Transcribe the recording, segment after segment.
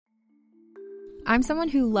I'm someone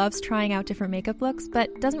who loves trying out different makeup looks,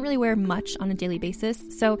 but doesn't really wear much on a daily basis,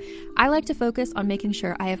 so I like to focus on making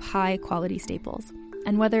sure I have high quality staples.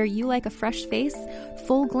 And whether you like a fresh face,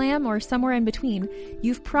 full glam, or somewhere in between,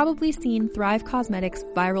 you've probably seen Thrive Causemetics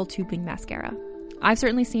Viral Tubing Mascara. I've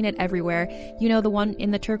certainly seen it everywhere. You know, the one in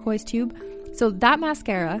the turquoise tube? So that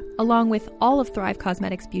mascara, along with all of Thrive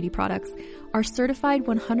Causemetics beauty products, are certified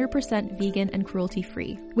 100% vegan and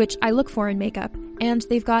cruelty-free, which I look for in makeup, and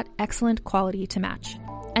they've got excellent quality to match.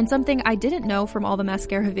 And something I didn't know from all the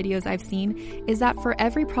mascara videos I've seen is that for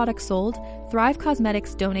every product sold, Thrive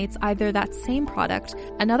Causemetics donates either that same product,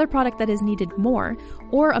 another product that is needed more,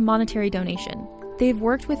 or a monetary donation. They've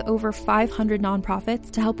worked with over 500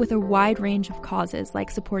 nonprofits to help with a wide range of causes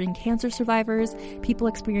like supporting cancer survivors, people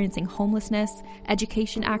experiencing homelessness,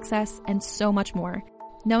 education access, and so much more.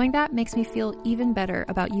 Knowing that makes me feel even better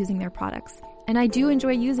about using their products. And I do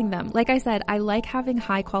enjoy using them. Like I said, I like having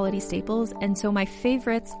high quality staples, and so my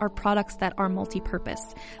favorites are products that are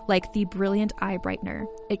multi-purpose, like the Brilliant Eye Brightener.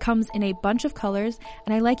 It comes in a bunch of colors,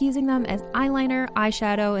 and I like using them as eyeliner,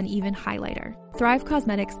 eyeshadow, and even highlighter. Thrive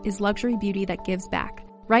Causemetics is luxury beauty that gives back.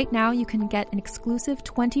 Right now, you can get an exclusive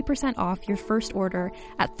 20% off your first order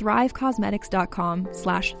at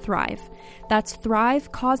thrivecausemetics.com/thrive. That's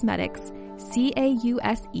Thrive Causemetics,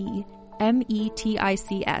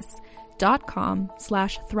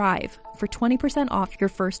 CAUSEMETICS.com/thrive for 20% off your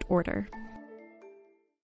first order.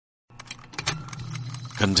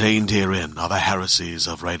 Contained herein are the heresies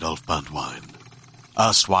of Radolf Burntwine,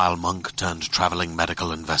 erstwhile monk turned traveling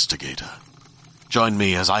medical investigator. Join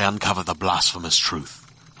me as I uncover the blasphemous truth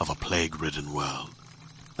of a plague-ridden world,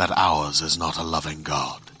 that ours is not a loving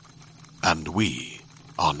God, and we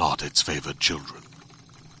are not its favored children.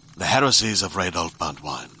 The Heresies of Radolf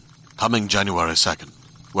Burntwine, coming January 2nd,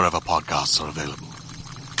 wherever podcasts are available.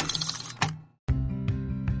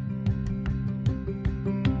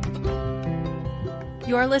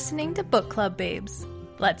 You're listening to Book Club Babes.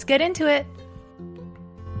 Let's get into it.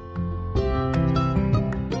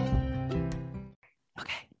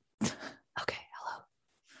 Okay, hello.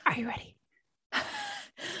 Are you ready?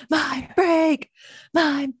 My break.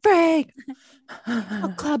 Book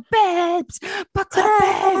Club Babes. Book Club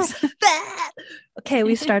Babes. Okay,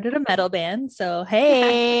 we started a metal band, so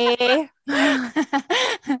hey.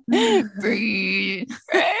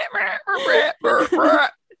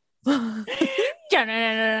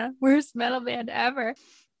 Worst metal band ever.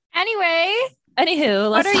 Anywho,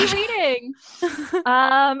 what are you reading?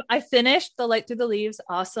 I finished The Light Through the Leaves.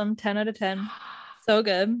 Awesome. 10 out of 10. So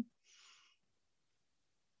good.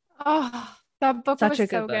 Oh, that book Such was a good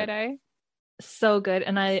so book. good, eh? So good.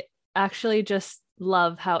 And I actually just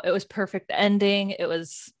love how it was perfect ending. It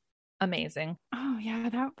was amazing. Oh yeah,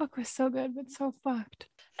 that book was so good, but so fucked.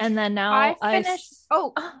 And then now I finished.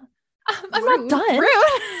 I'm not done.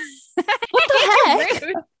 Rude. What the heck?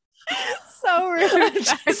 Rude. So rude.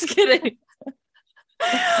 Just kidding.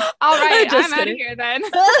 All right, Just I'm out of kidding. here then.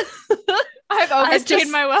 I've overstayed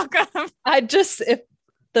my welcome. If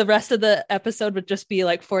the rest of the episode would just be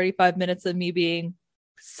like 45 minutes of me being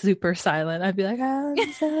super silent, I'd be like, I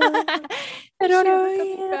don't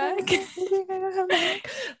know. Okay,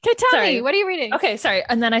 tell me, what are you reading? Okay, sorry.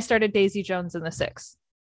 And then I started Daisy Jones and the Six.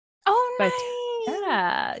 Oh, But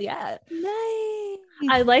yeah. nice.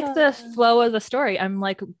 I like the flow of the story. I'm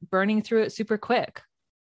like burning through it super quick.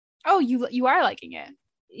 Oh, you are liking it.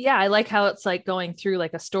 Yeah, I like how it's like going through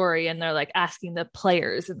like a story and they're like asking the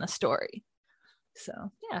players in the story. So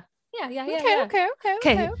yeah. Okay.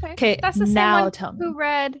 That's the same now one tell me. who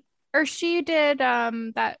read, or she did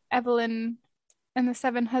that Evelyn and the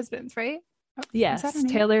Seven Husbands, right? Oh, Yes, is that her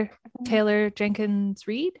name? Taylor Jenkins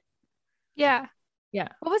Reid. Yeah. Yeah.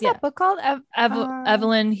 What was that book called?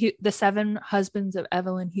 Evelyn, The Seven Husbands of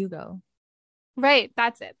Evelyn Hugo. Right,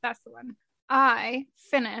 that's it. That's the one. I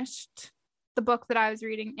finished the book that I was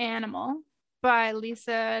reading, Animal, by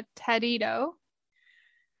Lisa Tedito,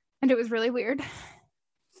 and it was really weird.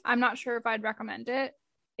 I'm not sure if I'd recommend it.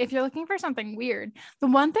 If you're looking for something weird, the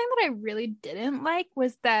one thing that I really didn't like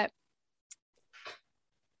was that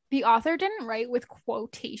the author didn't write with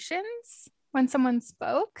quotations when someone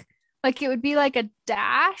spoke. Like it would be like a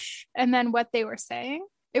dash and then what they were saying.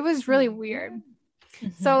 It was really weird.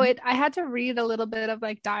 Mm-hmm. So I had to read a little bit of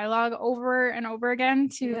like dialogue over and over again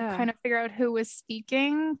to kind of figure out who was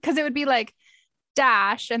speaking, because it would be like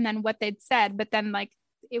dash and then what they'd said, but then like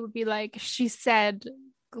it would be like she said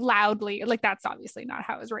loudly, like that's obviously not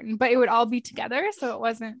how it was written, but it would all be together, so it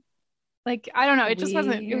wasn't like, I don't know, it just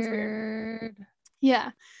wasn't, it was weird.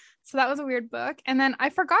 Yeah, so that was a weird book. And then I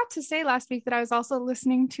forgot to say last week that I was also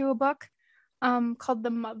listening to a book called The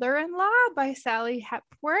Mother-in-Law by Sally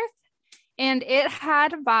Hepworth, And it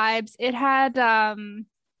had vibes. It had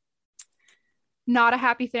Not a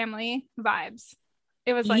Happy Family vibes.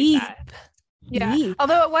 It was like that. Yeah. Yeep.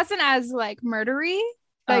 Although it wasn't as like murdery,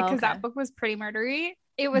 like because okay. that book was pretty murdery.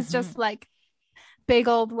 It was just like big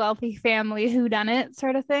old wealthy family whodunit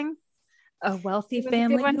sort of thing. A wealthy It was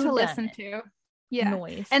family a good one to whodunit. listen to. Yeah.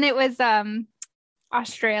 Noise. And it was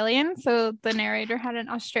Australian, so the narrator had an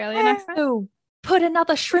Australian accent. Oh, put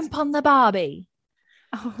another shrimp on the barbie.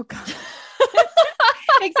 Oh god.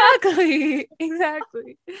 Exactly.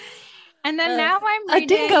 And then now I'm reading A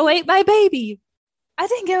dingo ate my baby. A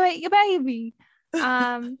dingo ate your baby.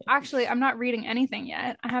 Actually, I'm not reading anything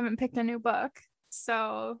yet. I haven't picked a new book.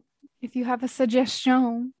 So if you have a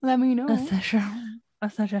suggestion, let me know. A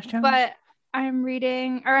suggestion. But I'm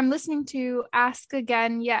listening to Ask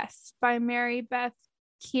Again Yes by Mary Beth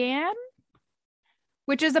Kean,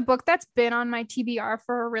 which is a book that's been on my TBR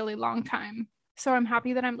for a really long time. So I'm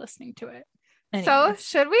happy that I'm listening to it. Anyways. So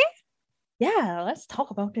should we? Yeah, let's talk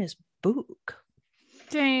about this book.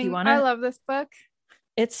 Dang, I love this book.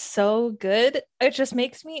 It's so good. It just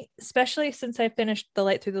makes me, especially since I finished The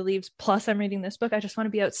Light Through the Leaves, plus I'm reading this book, I just want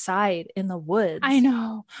to be outside in the woods. I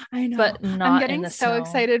know. But not I'm getting in the so snow.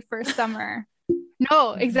 Excited for summer.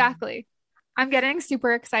 No, exactly. I'm getting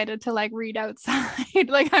super excited to like read outside.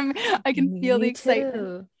 Like I can feel the excitement.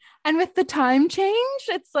 Too. And with the time change,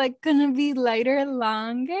 it's like gonna be lighter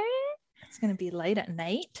longer. It's gonna be light at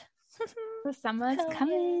night. The summer's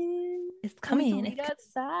coming. It's coming. We can read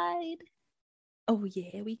outside. Oh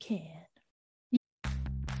yeah, we can.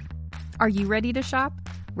 Are you ready to shop?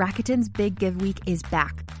 Rakuten's Big Give Week is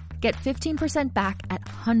back. Get 15% back at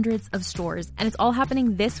hundreds of stores, and it's all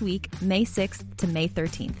happening this week, May 6th to May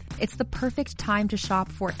 13th. It's the perfect time to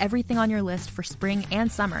shop for everything on your list for spring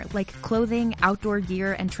and summer, like clothing, outdoor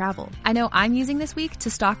gear, and travel. I know I'm using this week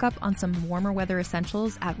to stock up on some warmer weather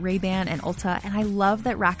essentials at Ray-Ban and Ulta, and I love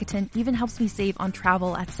that Rakuten even helps me save on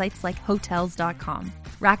travel at sites like Hotels.com.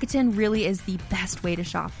 Rakuten really is the best way to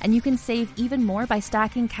shop, and you can save even more by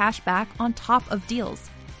stacking cash back on top of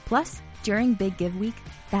deals. Plus, during Big Give Week,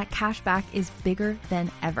 that cash back is bigger than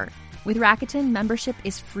ever. With Rakuten, membership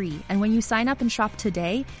is free, and when you sign up and shop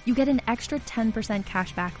today, you get an extra 10%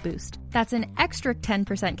 cash back boost. That's an extra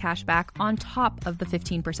 10% cash back on top of the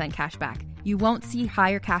 15% cash back. You won't see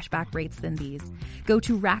higher cash back rates than these. Go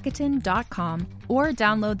to Rakuten.com or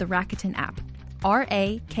download the Rakuten app.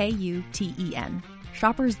 Rakuten.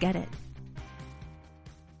 Shoppers get it.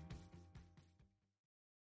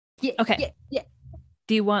 Yeah. Okay. Yeah.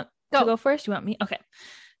 Do you want to go first? Do you want me? Okay.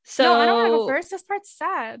 So no, I don't want to go first. This part's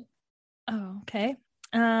sad. Oh, okay.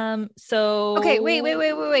 So okay, wait.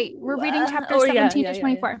 We're reading chapter 17 to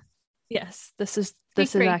 24. Yeah. Yes, this is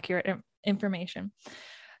accurate information.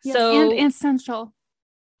 Yes, so and essential.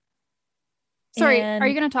 Sorry, are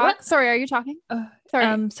you going to talk? What? Sorry, are you talking?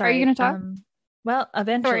 Sorry. Sorry. Are you going to talk? Well,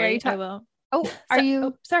 eventually sorry, I will. Oh, are you?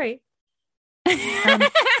 Oh, sorry. Hello.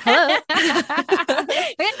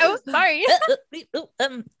 Oh, sorry.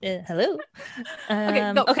 Hello.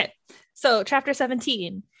 Okay, go. Okay. So chapter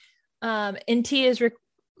 17. Inti is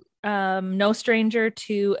no stranger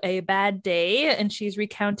to a bad day, and she's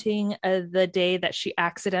recounting the day that she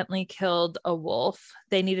accidentally killed a wolf.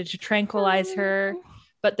 They needed to tranquilize her,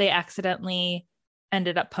 but they accidentally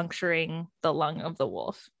ended up puncturing the lung of the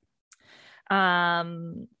wolf.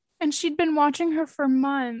 And she'd been watching her for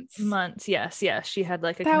months. Yes. She had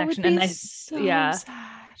like a that connection, would be and so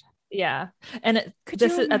sad. Yeah. And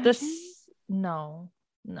no.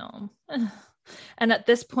 And at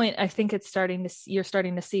this point, I think you're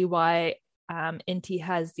starting to see why Inti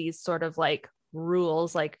has these sort of like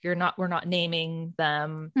rules, like we're not naming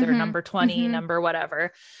them. They're number 20, number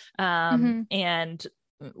whatever. And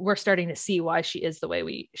we're starting to see why she is the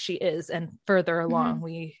way she is, and further along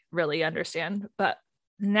we really understand. But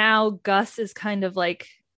now Gus is kind of like,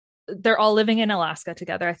 they're all living in Alaska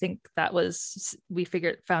together. I think we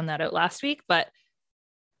found that out last week, but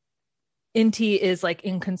Inti is like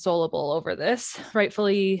inconsolable over this,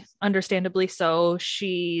 rightfully, understandably so.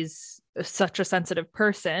 She's such a sensitive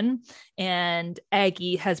person, and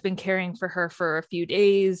Aggie has been caring for her for a few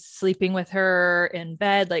days, sleeping with her in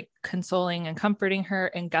bed, like consoling and comforting her,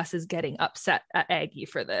 and Gus is getting upset at Aggie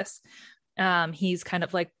for this. He's kind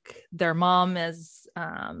of like their mom is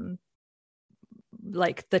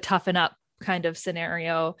like the toughen up kind of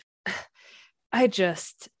scenario. I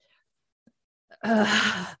just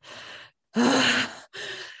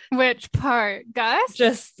which part? Gus?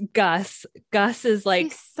 Just Gus. Gus is like,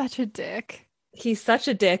 he's such a dick. He's such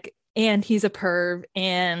a dick, and he's a perv,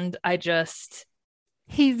 and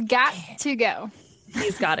he's got to go.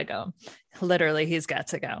 He's got to go. Literally, he's got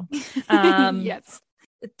to go. Yes.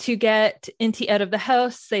 to get Inti out of the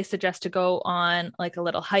house, they suggest to go on like a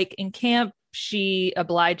little hike in camp. She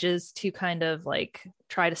obliges to kind of like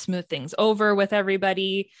try to smooth things over with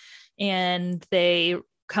everybody. And they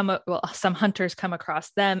some hunters come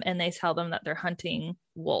across them and they tell them that they're hunting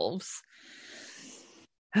wolves.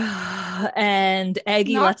 And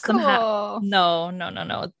Aggie lets them have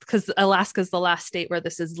no, because Alaska's the last state where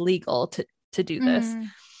this is legal to do this.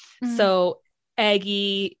 So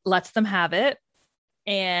Aggie lets them have it.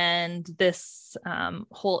 And this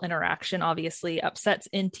whole interaction obviously upsets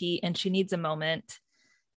Inti, and she needs a moment.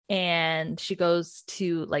 And she goes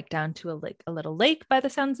to like down to a little lake by the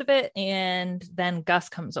sounds of it. And then Gus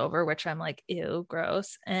comes over, which I'm like, ew,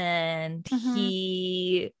 gross. And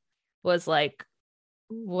he was like,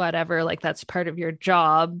 whatever, like that's part of your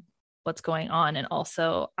job. What's going on? And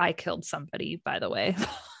also, I killed somebody, by the way.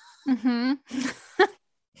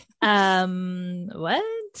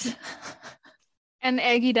 What? And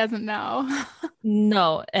Aggie doesn't know.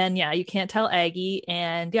 No. And yeah, you can't tell Aggie.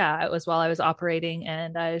 And yeah, it was while I was operating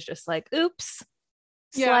and I was just like, oops.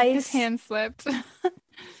 Yeah, his hand slipped.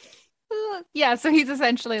 Yeah, so he's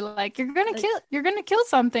essentially like, you're gonna kill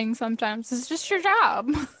something sometimes. It's just your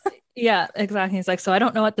job. Yeah, exactly. He's like, so I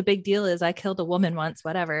don't know what the big deal is. I killed a woman once,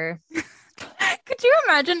 whatever. Could you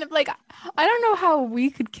imagine if, like, I don't know how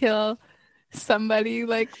we could kill somebody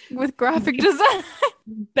like with graphic design.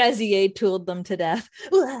 Bezier tooled them to death.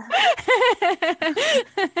 I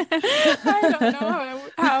don't know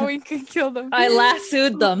how we could kill them. I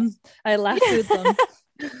lassoed them.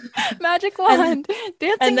 Magic wand,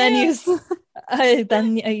 dancing, and then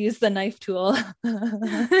I used the knife tool,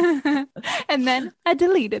 and then I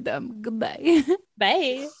deleted them. Goodbye.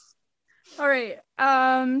 Bye. All right.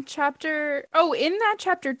 In that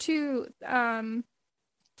chapter 2,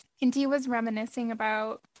 Inti was reminiscing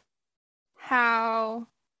about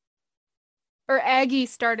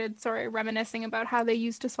reminiscing about how they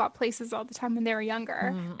used to swap places all the time when they were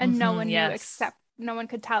younger, and no one knew no one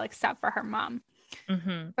could tell except for her mom.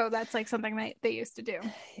 So that's like something that they used to do.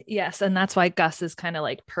 Yes, and that's why Gus is kind of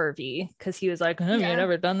like pervy, because he was like, you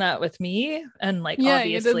never done that with me, and like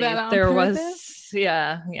obviously there was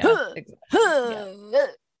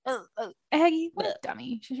Aggie, what a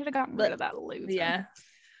dummy. She should have gotten rid of that loser. Yeah.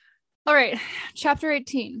 All right, chapter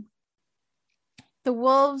 18. The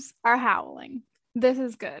wolves are howling. This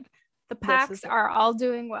is good. The packs are all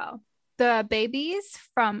doing well. The babies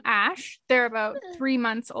from Ash, they're about 3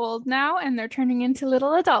 months old now, and they're turning into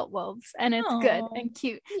little adult wolves, and it's good and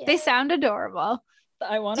cute. Yeah. They sound adorable.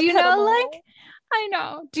 I want to. Do you know, like, I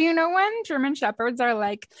know. Do you know when German Shepherds are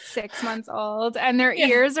like 6 months old and their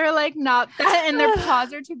ears are like not that, and their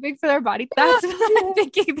paws are too big for their body? That's what I'm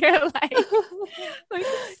thinking they're like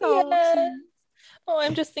so cute. Oh,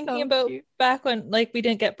 I'm just thinking about back when, like, we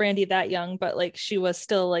didn't get Brandy that young, but like she was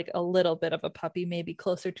still like a little bit of a puppy, maybe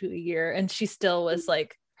closer to a year, and she still was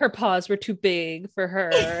like, her paws were too big for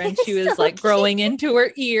her, and she was so like growing into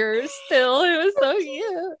her ears still. It was so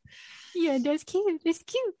cute. Yeah, that's cute. It's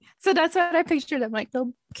cute. So that's what I pictured them, like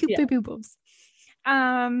little cute baby wolves.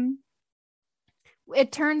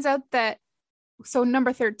 It turns out that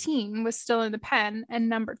number 13 was still in the pen, and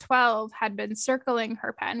number 12 had been circling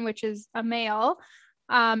her pen, which is a male.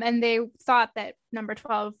 And they thought that number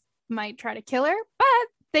 12 might try to kill her,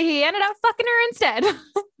 but he ended up fucking her instead.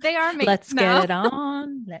 They are mates. Let's get it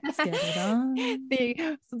on.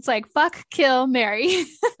 It's like fuck, kill, marry.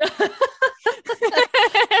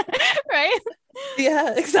 Right?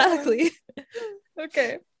 Yeah, exactly.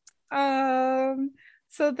 Okay.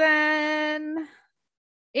 So then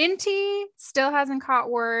Inti still hasn't caught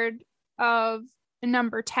word of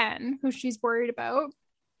number 10, who she's worried about.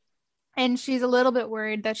 And she's a little bit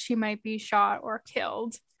worried that she might be shot or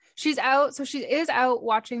killed. She is out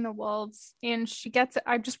watching the wolves, and gets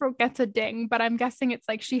a ding, but I'm guessing it's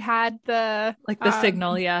like she had the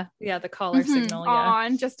signal, the caller signal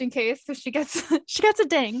on just in case. So she gets a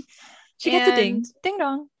ding. She gets a ding. Ding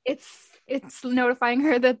dong. It's notifying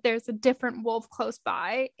her that there's a different wolf close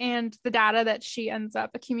by, and the data that she ends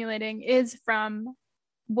up accumulating is from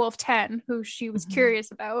Wolf 10, who she was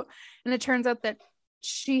curious about. And it turns out that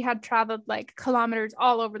she had traveled like kilometers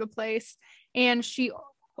all over the place, and she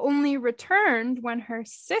only returned when her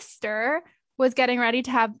sister was getting ready to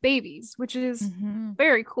have babies, which is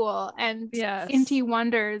very cool. And Inti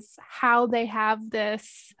wonders how they have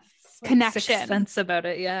this connection. Sixth sense about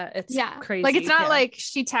it. It's crazy. Like, it's not like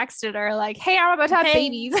she texted her like, hey, I'm about to have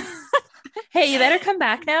babies. Hey, you better come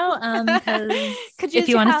back now, because if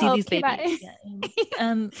you want to see these babies,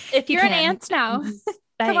 if you're an aunt now,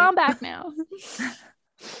 come on back now.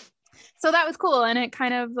 So that was cool, and it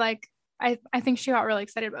kind of like I think she got really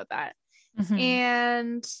excited about that.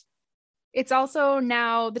 And it's also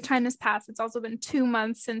now, the time has passed. It's also been 2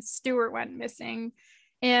 months since Stuart went missing.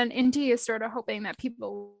 And Inti is sort of hoping that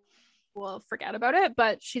people will forget about it,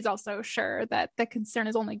 but she's also sure that the concern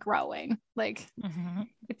is only growing. Like,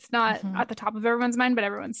 it's not at the top of everyone's mind, but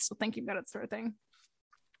everyone's still thinking about it, sort of thing.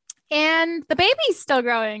 And the baby's still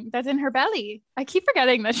growing that's in her belly. I keep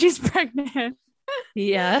forgetting that she's pregnant.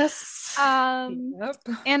 Yes.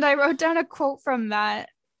 And I wrote down a quote from that,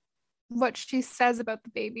 what she says about the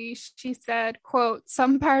baby. She said, quote,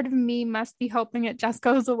 "Some part of me must be hoping it just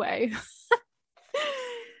goes away."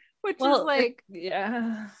 Which is like,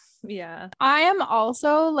 yeah. I am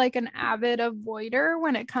also like an avid avoider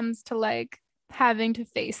when it comes to like having to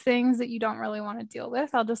face things that you don't really want to deal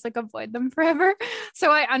with. I'll just like avoid them forever.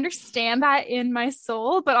 So I understand that in my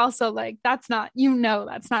soul, but also like that's not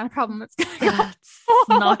a problem that's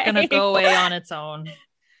not gonna go away on its own.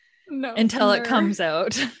 No, until it comes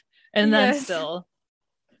out. And then still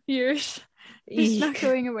it's not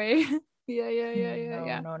going away.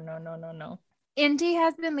 Yeah. No. Inti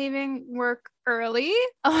has been leaving work early.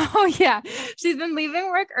 Oh yeah, she's been leaving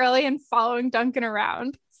work early and following Duncan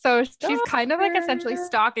around. So she's kind of like essentially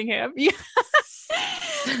stalking him.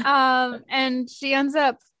 And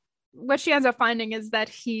what she ends up finding is that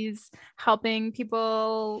he's helping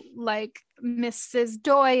people like Mrs.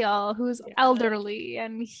 Doyle, who's elderly,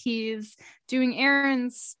 and he's doing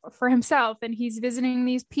errands for himself, and he's visiting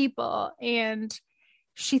these people, and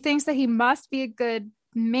she thinks that he must be a good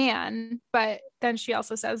man, but then she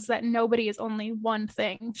also says that nobody is only one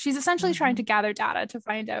thing. She's essentially trying to gather data to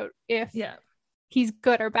find out if he's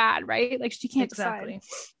good or bad, right? Like she can't decide.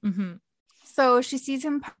 So she sees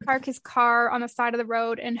him park his car on the side of the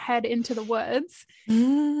road and head into the woods.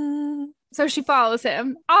 So she follows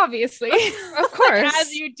him, obviously. Of course.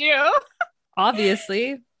 As you do.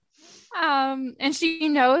 Obviously. And she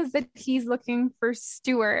knows that he's looking for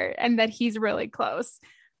Stuart and that he's really close.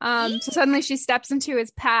 So suddenly she steps into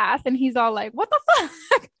his path and he's all like, "What the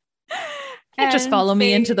fuck?" Can't just follow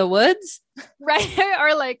me into the woods. Right.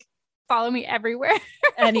 Or like follow me everywhere.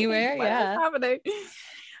 Anywhere. What yeah. is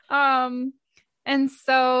happening? And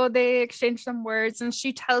so they exchange some words and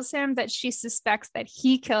she tells him that she suspects that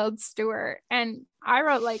he killed Stuart. And I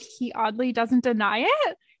wrote like, he oddly doesn't deny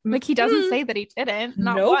it. Like he doesn't say that he didn't.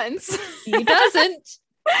 Not once. He doesn't.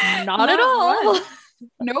 Not at all.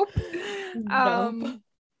 Nope.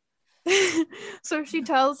 So she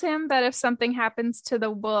tells him that if something happens to the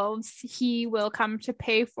wolves, he will come to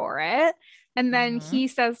pay for it. And then he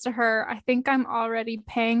says to her, "I think I'm already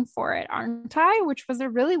paying for it, aren't I?" Which was a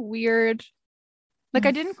really weird, like,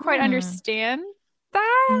 I didn't quite understand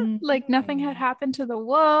that. Like nothing had happened to the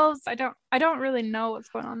wolves. I don't really know what's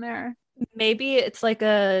going on there. Maybe it's like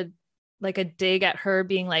a dig at her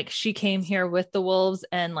being like, she came here with the wolves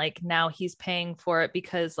and like now he's paying for it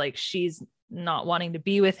because like she's not wanting to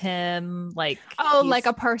be with him, like like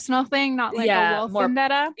a personal thing, not like a wolf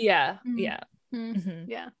vendetta. Yeah.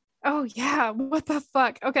 Oh yeah, what the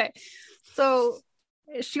fuck. Okay, so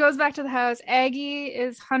she goes back to the house. Aggie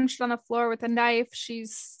is hunched on the floor with a knife.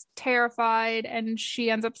 She's terrified, and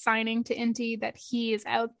she ends up signing to Inti that he is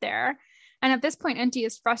out there. And at this point, Inti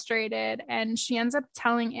is frustrated, and she ends up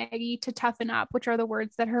telling Aggie to toughen up, which are the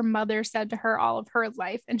words that her mother said to her all of her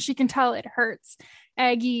life. And she can tell it hurts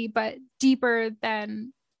Aggie, but deeper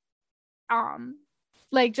than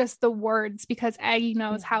like just the words, because Aggie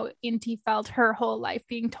knows how Inti felt her whole life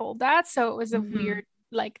being told that. So it was a weird,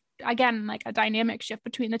 like, again, like a dynamic shift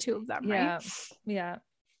between the two of them, right? Yeah.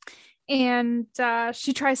 And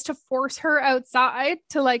she tries to force her outside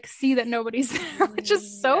to like see that nobody's there, which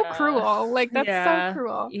is so cruel. Like that's so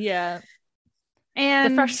cruel. Yeah.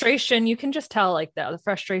 And the frustration, you can just tell like the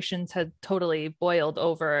frustrations had totally boiled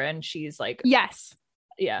over, and she's like, yes.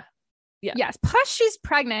 Plus she's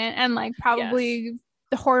pregnant and like probably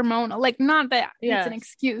the hormonal, like not that it's an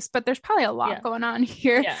excuse, but there's probably a lot going on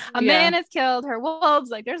here. A man is killed, her wolves,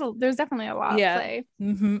 like there's definitely a lot at play.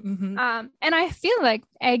 And I feel like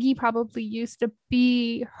Aggie probably used to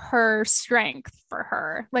be her strength for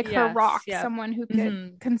her, like her rock, someone who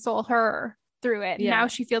could console her through it. Now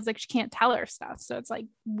she feels like she can't tell her stuff, so it's like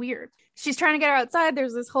weird. She's trying to get her outside,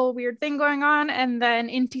 there's this whole weird thing going on, and then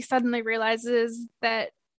Inti suddenly realizes that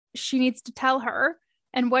she needs to tell her.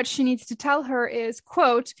 And what she needs to tell her is,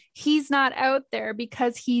 quote, "He's not out there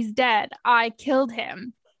because he's dead. I killed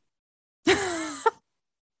him."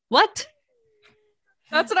 What?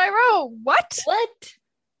 That's what I wrote. What?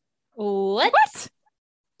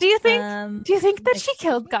 Do you think that she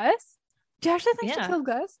killed Gus? Do you actually think she killed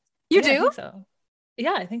Gus? You do? I think so.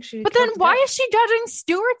 Yeah, I think she. But then why is she judging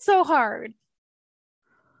Stuart so hard?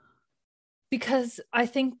 Because I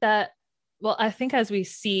think that Well, I think as we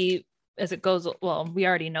see as it goes, well, we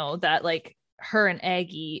already know that like her and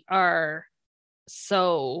Aggie are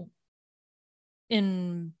so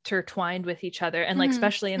intertwined with each other, and like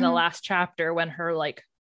especially in the last chapter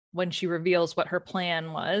when she reveals what her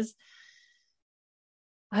plan was,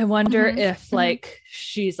 I wonder if like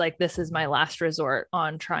she's like, this is my last resort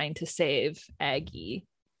on trying to save Aggie,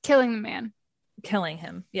 killing the man, killing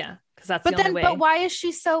him. Yeah, because that's the only way. But why is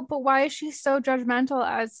she so judgmental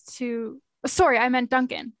as to, sorry, I meant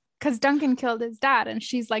Duncan, because Duncan killed his dad, and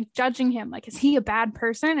she's like judging him, like, is he a bad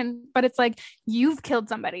person? But it's like, you've killed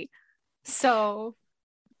somebody, so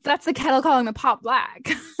that's the kettle calling the pot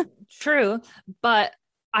black. True, but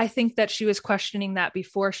I think that she was questioning that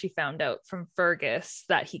before she found out from Fergus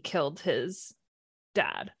that he killed his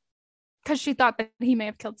dad, because she thought that he may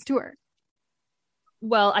have killed Stuart.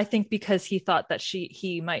 Well, I think because he thought that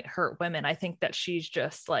he might hurt women. I think that she's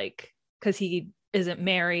just like, because he isn't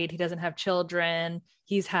married, he doesn't have children,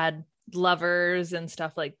 he's had lovers and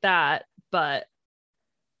stuff like that, but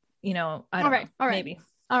I don't know. All right, maybe.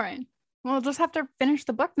 All right, we'll just have to finish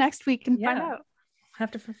the book next week and find out.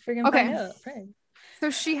 Have to find out. Right. So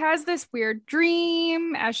she has this weird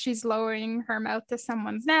dream as she's lowering her mouth to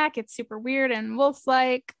someone's neck. It's super weird and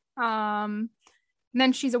wolf-like.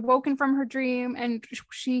 Then she's awoken from her dream, and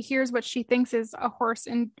she hears what she thinks is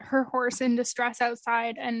her horse in distress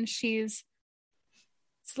outside, and she's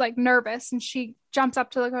like nervous, and she jumps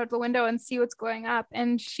up to look out the window and see what's going up,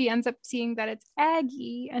 and she ends up seeing that it's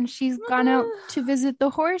Aggie, and she's gone out to visit the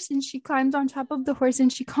horse, and she climbs on top of the horse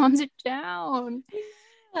and she calms it down.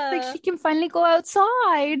 Like she can finally go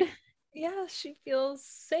outside. Yeah, she feels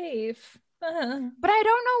safe. But I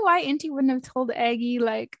don't know why Inti wouldn't have told Aggie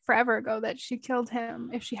like forever ago that she killed him,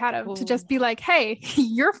 if she had to just be like, hey,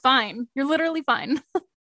 you're fine. You're literally fine.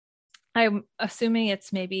 I'm assuming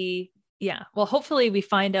it's maybe, yeah. Well, hopefully we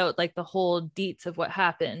find out like the whole deets of what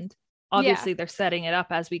happened. Obviously they're setting it up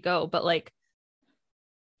as we go, but like,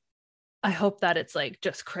 I hope that it's like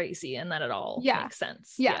just crazy and that it all makes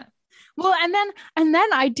sense. Yeah. Well, and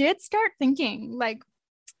then I did start thinking like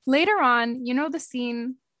later on, the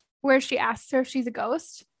scene where she asks her if she's a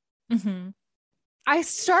ghost. I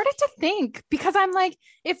started to think, because I'm like,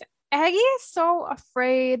 if Aggie is so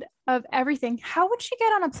afraid of everything, how would she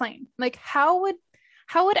get on a plane? Like, how would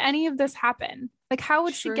any of this happen? Like, how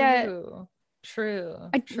would she get? True.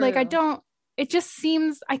 Like, I don't. It just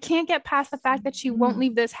seems I can't get past the fact that she won't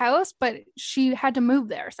leave this house, but she had to move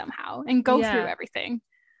there somehow and go through everything.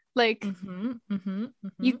 Like,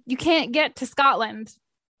 you can't get to Scotland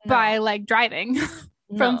by like driving.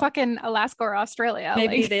 From fucking Alaska or Australia.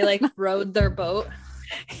 Maybe they like rode their boat.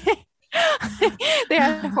 They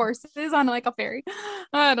had horses on like a ferry.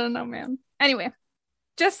 I don't know, man. Anyway,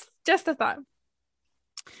 just a thought.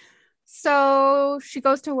 So she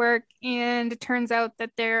goes to work, and it turns out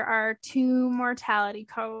that there are 2 mortality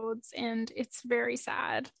codes, and it's very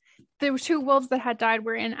sad. There were 2 wolves that had died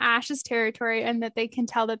were in Ash's territory, and that they can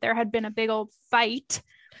tell that there had been a big old fight.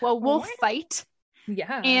 Well, wolf fight.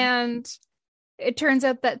 Yeah. And it turns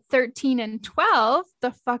out that 13 and 12,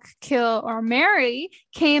 the fuck, kill, or marry,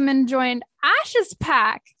 came and joined Ash's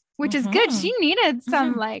pack, which is good. She needed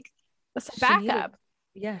some like some backup.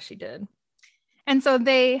 She did. And so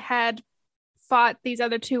they had fought these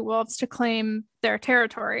other 2 wolves to claim their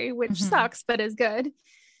territory, which sucks, but is good.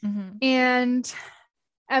 And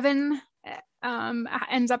Evan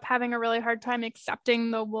ends up having a really hard time accepting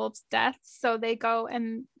the wolves' death. So they go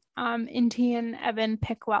and Inti and Evan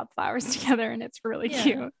pick wildflowers together, and it's really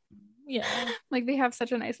cute. Yeah. Like they have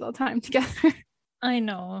such a nice little time together. I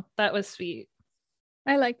know. That was sweet.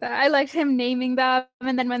 I like that. I liked him naming them,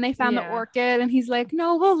 and then when they found the orchid, and he's like,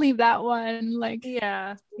 no, we'll leave that one. Like,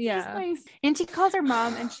 yeah. Nice. And she calls her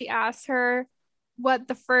mom, and she asks her what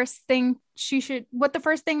the first thing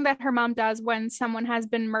that her mom does when someone has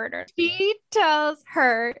been murdered. She tells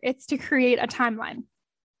her it's to create a timeline.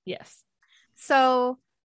 Yes. So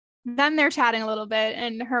then they're chatting a little bit,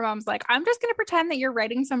 and her mom's like, I'm just going to pretend that you're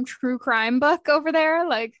writing some true crime book over there.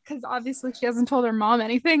 Like, because obviously she hasn't told her mom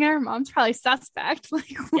anything, and her mom's probably suspect.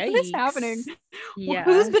 Like, what is happening? Yeah.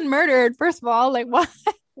 Well, who's been murdered? First of all, like,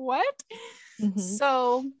 what?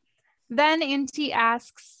 So then Inti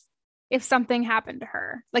asks if something happened to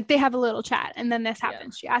her. Like, they have a little chat, and then this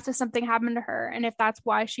happens. She asks if something happened to her and if that's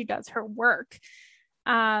why she does her work.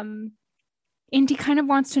 Inti kind of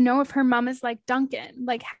wants to know if her mom is like Duncan,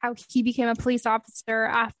 like how he became a police officer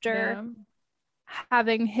after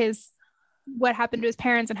having what happened to his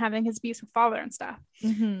parents and having his abusive father and stuff.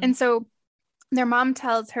 And so their mom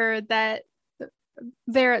tells her that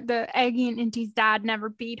the Aggie and Inti's dad never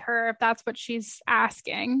beat her, if that's what she's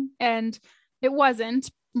asking. And it wasn't,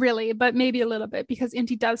 really, but maybe a little bit, because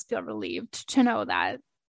Inti does feel relieved to know that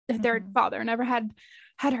their father never had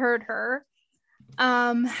heard her.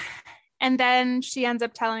 And then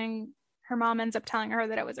her mom ends up telling her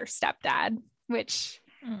that it was her stepdad, which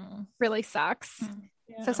really sucks.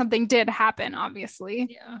 Yeah. So something did happen,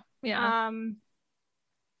 obviously. Yeah.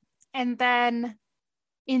 And then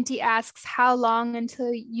Inti asks, how long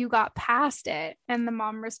until you got past it? And the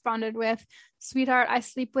mom responded with, sweetheart, I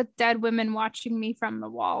sleep with dead women watching me from the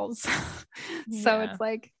walls. So it's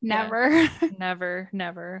like, never. Never.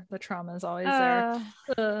 The trauma is always there.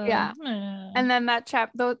 Yeah. And then that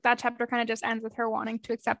chapter kind of just ends with her wanting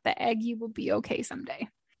to accept that Eggy will be okay someday.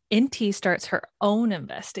 Inti starts her own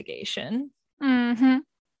investigation. Mm-hmm.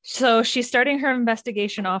 So she's starting her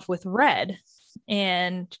investigation off with Red,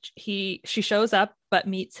 and she shows up but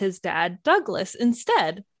meets his dad Douglas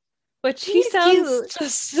instead, which he sounds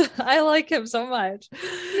just, I like him so much.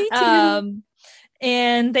 Me too.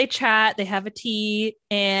 And they chat, they have a tea,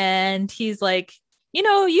 and he's like,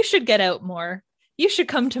 you should get out more. You should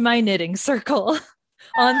come to my knitting circle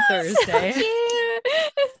on Thursday.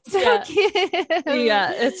 So cute.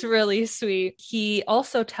 Yeah, it's really sweet. He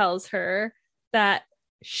also tells her that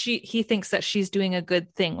he thinks that she's doing a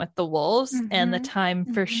good thing with the wolves, and the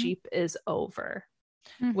time for sheep is over,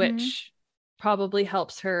 which probably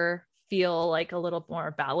helps her feel like a little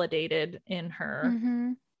more validated in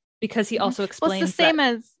her, because he also explains it's the same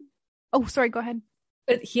as sorry, go ahead.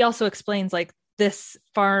 He also explains like this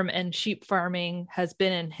farm and sheep farming has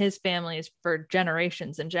been in his families for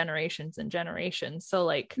generations and generations and generations. So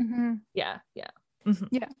like yeah.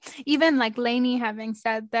 Even like Lainey having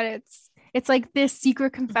said that it's like this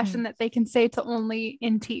secret confession that they can say to only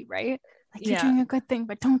Inti, right? Like, you're doing a good thing,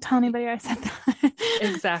 but don't tell anybody I said that.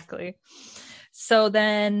 Exactly. So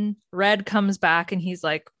then Red comes back and he's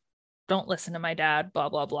like, don't listen to my dad, blah,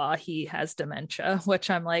 blah, blah. He has dementia, which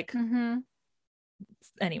I'm like,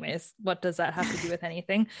 anyways, what does that have to do with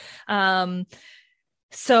anything?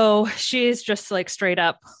 So she's just like straight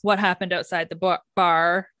up, what happened outside the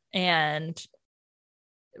bar? And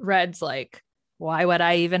Red's like, why would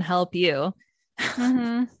I even help you?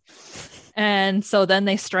 And so then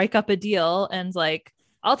they strike up a deal and like,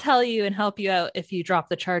 I'll tell you and help you out if you drop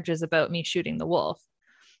the charges about me shooting the wolf.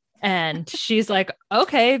 And she's like,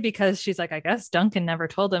 okay, because she's like, I guess Duncan never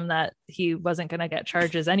told him that he wasn't going to get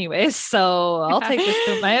charges anyways. So I'll take this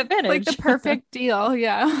to my advantage. Like the perfect deal.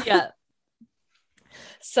 Yeah. Yeah.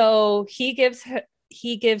 So he gives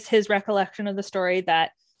his recollection of the story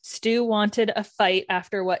that Stu wanted a fight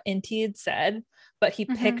after what Inti had said, but he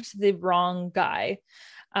picked the wrong guy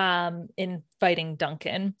in fighting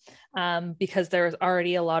Duncan, because there was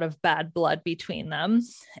already a lot of bad blood between them.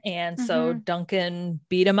 And so Duncan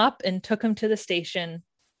beat him up and took him to the station,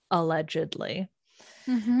 allegedly.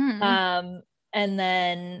 And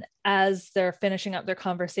then as they're finishing up their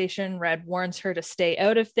conversation, Red warns her to stay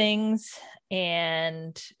out of things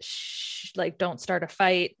and like, don't start a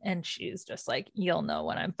fight. And she's just like, you'll know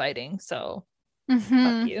when I'm fighting. So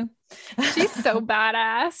fuck you. She's so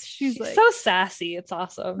badass. She's like so sassy. It's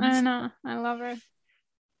awesome. I know. I love her.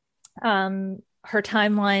 Her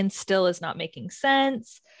timeline still is not making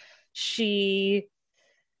sense. She's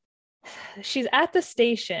at the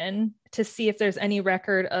station to see if there's any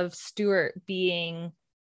record of Stuart being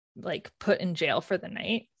like put in jail for the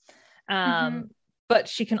night. But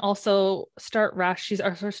she can also she's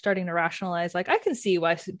also starting to rationalize, like, I can see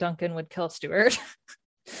why Duncan would kill Stuart.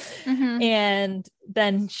 And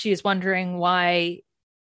then she's wondering why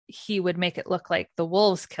he would make it look like the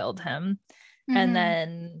wolves killed him. And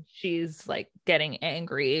then she's like getting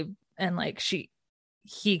angry and like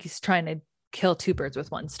he's trying to kill two birds with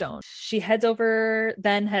one stone. She heads over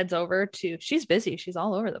to, she's busy. She's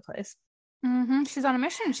all over the place. She's on a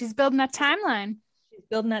mission. She's building that timeline.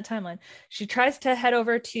 She tries to head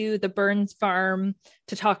over to the Burns farm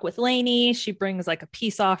to talk with Lainey. She brings like a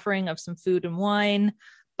peace offering of some food and wine,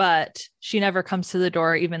 but she never comes to the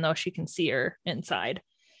door, even though she can see her inside.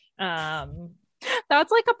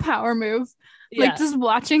 That's like a power move. Like just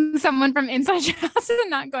watching someone from inside your house and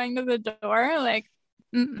not going to the door. Like,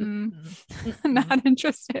 not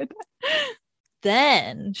interested.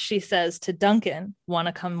 Then she says to Duncan, want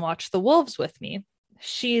to come watch the wolves with me?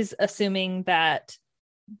 She's assuming that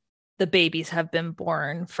the babies have been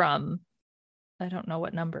born from, I don't know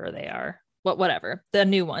what number they are. Whatever. The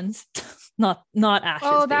new ones. not Ash's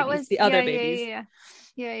babies, that was the other babies.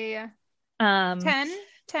 Yeah.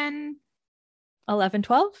 10 11,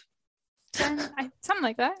 12? 10, something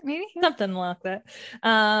like that, maybe. Something like that.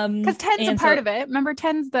 Because 10's a part of it. Remember,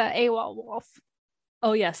 10's the AWOL wolf.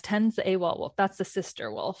 Oh yes, 10's the AWOL wolf. That's the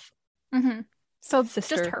sister wolf. So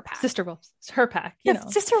just her pack. Sister wolves. It's her pack, you know.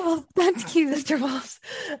 Sister wolf. That's cute. Sister wolves.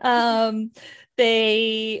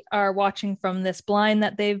 They are watching from this blind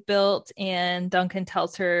that they've built, and Duncan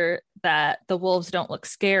tells her that the wolves don't look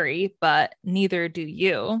scary, but neither do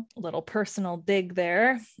you. Little personal dig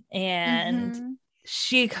there. And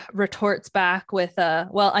she retorts back with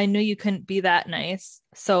well, I knew you couldn't be that nice.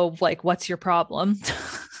 So like, what's your problem?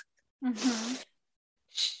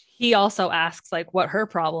 He also asks like what her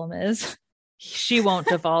problem is. She won't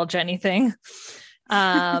divulge anything.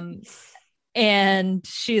 And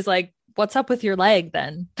she's like, what's up with your leg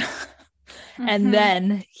then? And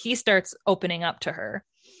then he starts opening up to her.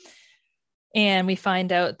 And we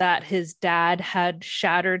find out that his dad had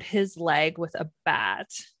shattered his leg with a bat,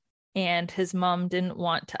 and his mom didn't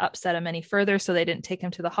want to upset him any further, so they didn't take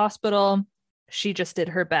him to the hospital. She just did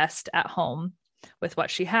her best at home with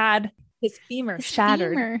what she had. His femur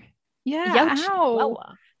shattered. Femur. Yeah. Ouch. Ow.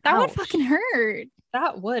 That would Ouch. fucking hurt.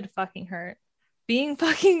 That would fucking hurt. Being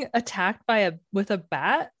fucking attacked by with a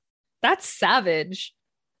bat, that's savage.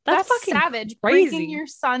 That's fucking savage. crazy. Breaking your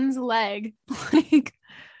son's leg. Like,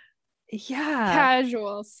 yeah.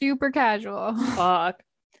 Casual. Super casual. Fuck.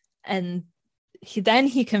 And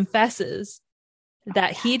he confesses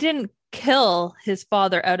that he didn't kill his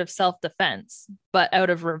father out of self-defense, but out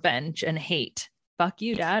of revenge and hate. Fuck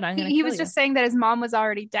you, Dad. I'm gonna He kill was you. just saying that his mom was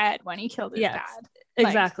already dead when he killed his dad.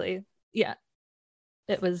 Exactly. Yeah.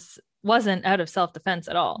 It wasn't out of self-defense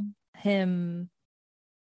at all. Him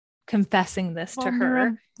confessing this to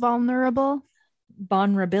her.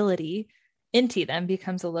 Vulnerability. Inti then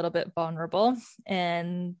becomes a little bit vulnerable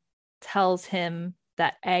and tells him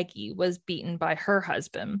that Aggie was beaten by her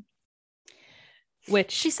husband,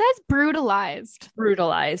 which she says brutalized,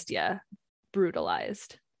 yeah,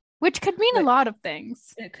 brutalized, which could mean a lot of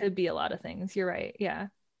things. It could be a lot of things. You're right. Yeah.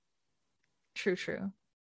 True.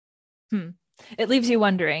 It leaves you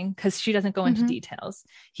wondering, because she doesn't go into details.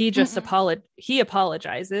 He just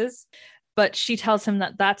apologizes, but she tells him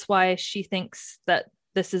that that's why she thinks that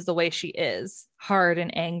this is the way she is, hard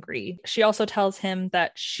and angry. She also tells him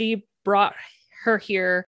that she brought her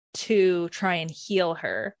here to try and heal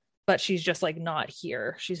her, but she's just like not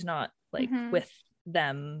here. She's not like with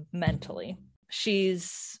them mentally.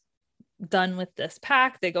 She's done with this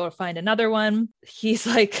pack. They go to find another one. He's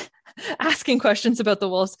like asking questions about the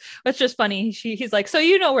wolves, which is just funny. He's like, so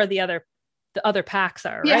you know where the other packs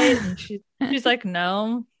are, right? Yeah. And she's like,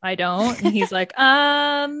 no, I don't. And he's like,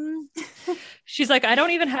 she's like, I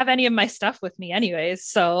don't even have any of my stuff with me anyways.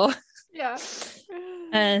 So yeah.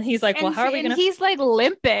 And he's like, well, how are we gonna? He's like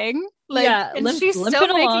limping, like, yeah, and she's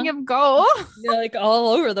still making him go, like all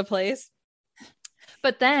over the place.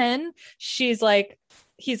 But then he's like,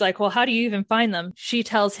 well, how do you even find them? She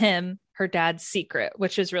tells him her dad's secret,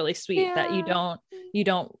 which is really sweet. That you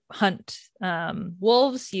don't hunt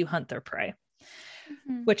wolves, you hunt their prey,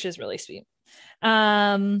 which is really sweet.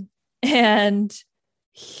 And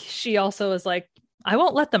she also is like, I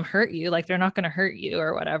won't let them hurt you. Like, they're not going to hurt you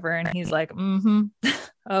or whatever. And he's like,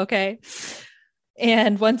 okay.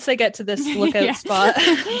 And once they get to this lookout spot,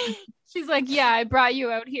 she's like, yeah, I brought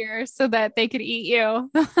you out here so that they could eat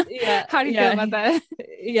you. Yeah. How do you feel about that?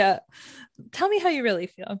 Yeah. Tell me how you really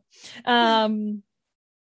feel. They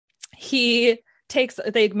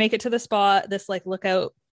make it to the spot, this like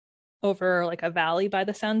lookout over like a valley by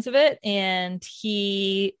the sounds of it. And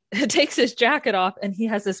he takes his jacket off and he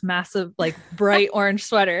has this massive, like bright orange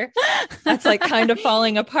sweater that's like kind of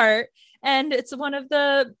falling apart. And it's one of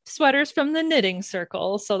the sweaters from the knitting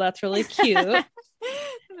circle. So that's really cute.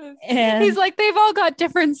 And he's like, they've all got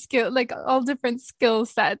different all different skill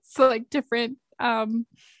sets. So like different,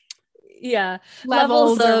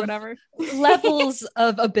 levels or of whatever. Levels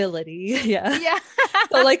of ability. Yeah.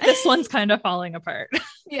 So like this one's kind of falling apart.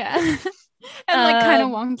 Yeah. And like kind of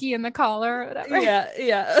wonky in the collar or whatever.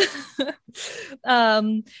 Yeah.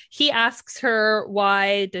 He asks her,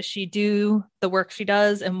 why does she do the work she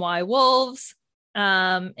does and why wolves?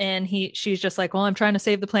 And she's just like, well, I'm trying to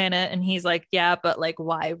save the planet. And he's like, yeah, but like,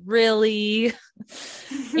 why really?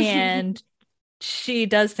 And she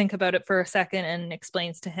does think about it for a second and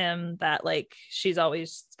explains to him that like she's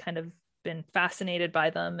always kind of been fascinated by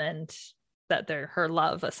them and that they're her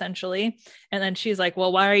love essentially. And then she's like,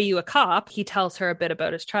 well, why are you a cop? He tells her a bit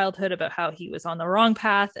about his childhood, about how he was on the wrong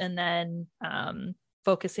path, and then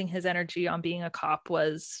focusing his energy on being a cop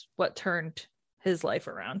was what turned his life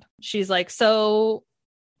around. She's like, so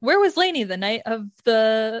where was Lainey the night of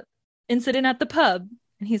the incident at the pub?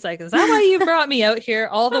 And he's like, is that why you brought me out here,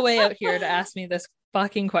 all the way out here to ask me this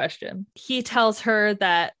fucking question? He tells her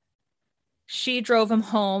that she drove him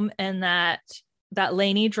home and that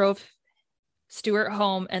Lainey drove Stuart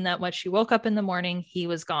home, and that when she woke up in the morning, he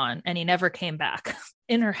was gone and he never came back.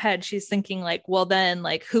 In her head, she's thinking like, well, then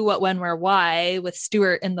like who, what, when, where, why with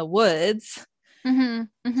Stuart in the woods.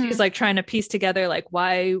 She's like trying to piece together like,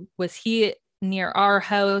 why was he near our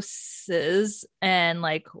houses and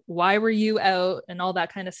like, why were you out and all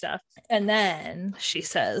that kind of stuff. And then she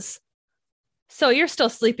says, so you're still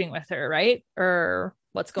sleeping with her, right? Or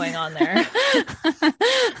what's going on there?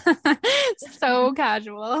 So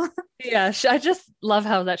casual. Yeah, I just love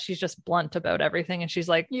how that she's just blunt about everything, and she's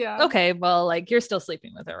like, yeah, okay, well, like you're still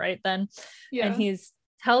sleeping with her, right? Then and he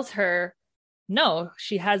tells her no,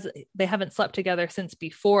 they haven't slept together since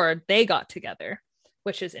before they got together,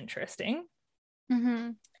 which is interesting.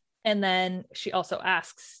 And then she also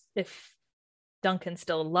asks if Duncan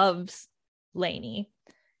still loves Lainey,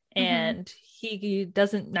 and he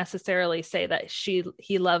doesn't necessarily say that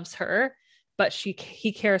he loves her, but he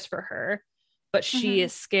cares for her, but she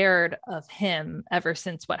is scared of him ever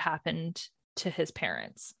since what happened to his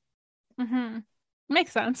parents.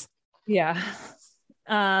 Makes sense. Yeah.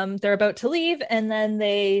 They're about to leave, and then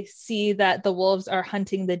they see that the wolves are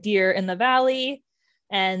hunting the deer in the valley,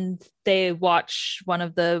 and they watch one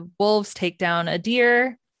of the wolves take down a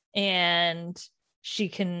deer, and she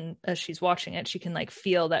can, as she's watching it, she can like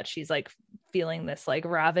feel that she's like feeling this like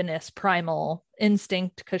ravenous primal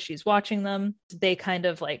instinct because she's watching them. They kind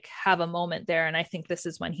of like have a moment there, and I think this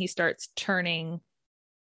is when he starts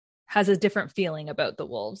has a different feeling about the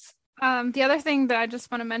wolves. The other thing that I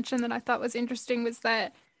just want to mention that I thought was interesting was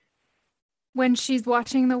that when she's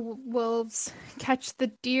watching the wolves catch the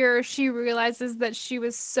deer, she realizes that she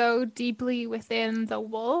was so deeply within the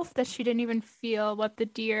wolf that she didn't even feel what the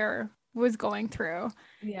deer was going through.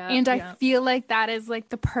 And I feel like that is like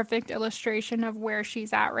the perfect illustration of where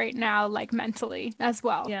she's at right now, like mentally as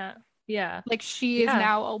well. Like she is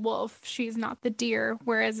now a wolf, she's not the deer,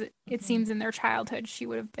 whereas it seems in their childhood she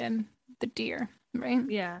would have been the deer, right?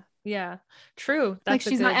 True. That's like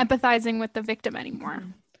she's not empathizing with the victim anymore.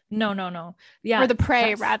 No. Or the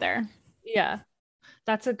prey rather.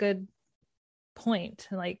 That's a good point.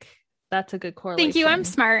 Like that's a good correlation. Thank you. I'm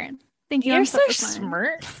smart. Thank you. You're so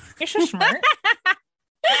smart. You're so smart.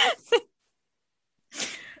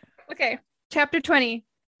 Okay. Chapter 20.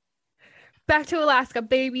 Back to Alaska,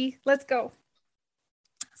 baby. Let's go.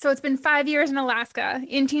 So it's been 5 years in Alaska.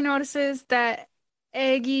 Inti notices that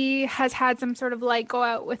Aggie has had some sort of light go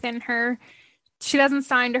out within her. She doesn't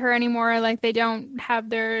sign to her anymore. Like they don't have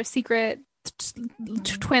their secret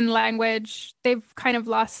twin language. They've kind of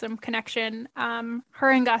lost some connection. Her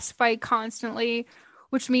and Gus fight constantly,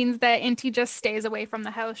 which means that Inti just stays away from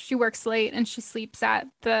the house. She works late and she sleeps at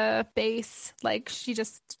the base. Like she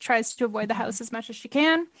just tries to avoid the house as much as she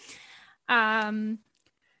can.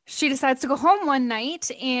 She decides to go home one night,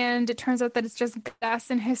 and it turns out that it's just Gus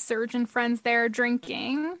and his surgeon friends there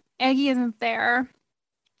drinking. Aggie isn't there,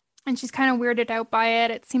 and she's kind of weirded out by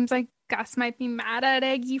it. It seems like Gus might be mad at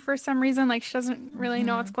Aggie for some reason. Like she doesn't really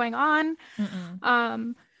know what's going on.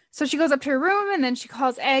 So she goes up to her room, and then she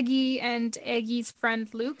calls Aggie, and Aggie's friend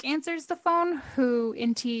Luke answers the phone,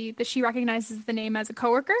 she recognizes the name as a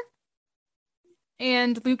coworker.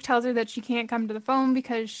 And Luke tells her that she can't come to the phone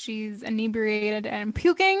because she's inebriated and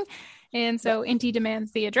puking. And so Inti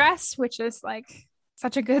demands the address, which is like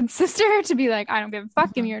such a good sister to be like, I don't give a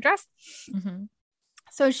fuck, give me your address.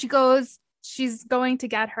 So she's going to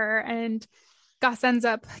get her, and Gus ends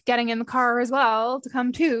up getting in the car as well to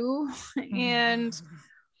come too. And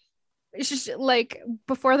it's just like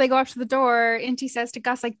before they go up to the door, Inti says to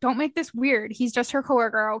Gus, like, don't make this weird. He's just her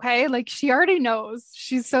coworker, okay? Like she already knows.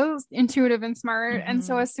 She's so intuitive and smart. And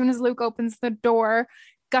so as soon as Luke opens the door,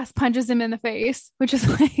 Gus punches him in the face, which is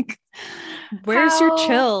like, where's your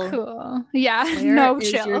chill? Cool. Yeah, Your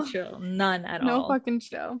chill? None at all. No fucking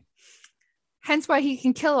chill. Hence why he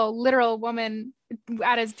can kill a literal woman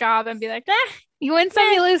at his job and be like, you win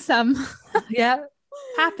some, you lose some. Yeah,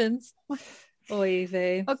 happens. Oy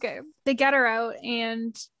vey. Okay, they get her out,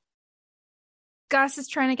 and Gus is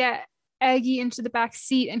trying to get Aggie into the back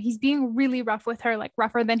seat, and he's being really rough with her, like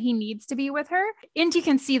rougher than he needs to be with her. Inti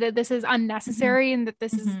can see that this is unnecessary and that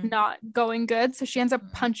this is not going good, so she ends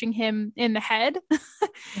up punching him in the head.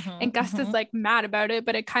 And Gus is like mad about it,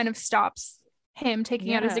 but it kind of stops him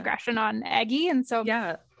taking out his aggression on Aggie, and so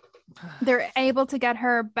they're able to get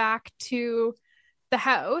her back to the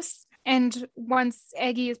house. And once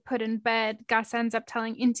Aggie is put in bed, Gus ends up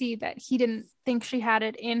telling Inti that he didn't think she had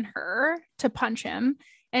it in her to punch him.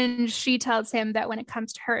 And she tells him that when it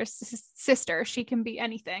comes to her sister, she can be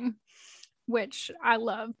anything, which I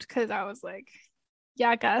loved because I was like,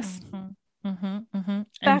 yeah, Gus. Back and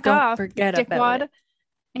don't off, forget dickwad. about it.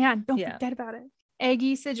 Yeah, don't forget about it.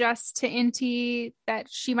 Eggie suggests to Inti that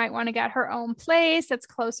she might want to get her own place that's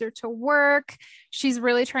closer to work. She's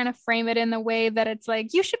really trying to frame it in the way that it's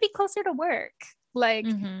like, you should be closer to work. Like,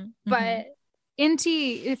 but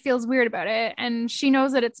Inti, it feels weird about it. And she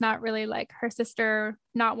knows that it's not really like her sister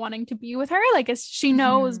not wanting to be with her. Like, she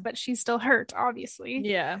knows, but she's still hurt, obviously.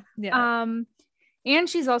 Yeah. And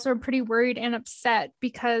she's also pretty worried and upset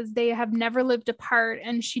because they have never lived apart.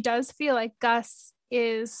 And she does feel like Gus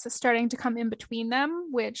is starting to come in between them,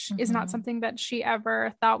 which is not something that she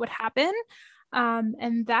ever thought would happen.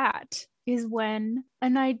 And that is when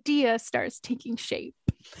an idea starts taking shape.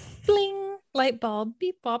 Bling, light bulb,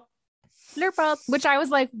 beep bop, blurp up. Which I was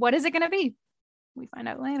like, what is it going to be? We find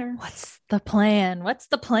out later. What's the plan?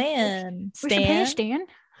 Stan? We should pay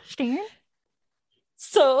Stan.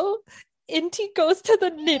 So Inti goes to the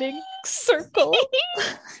knitting circle.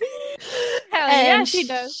 Hell yeah, she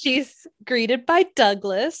does. She's greeted by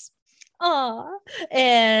Douglas. Aw.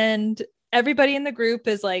 And everybody in the group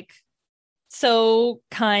is like so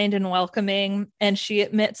kind and welcoming. And she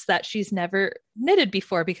admits that she's never knitted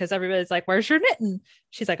before because everybody's like, where's your knitting?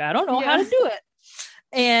 She's like, I don't know how to do it.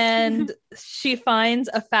 And she finds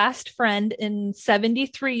a fast friend in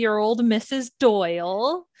 73-year-old Mrs.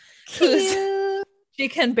 Doyle. She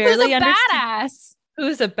can barely understand.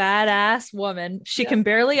 Who's a badass woman. She can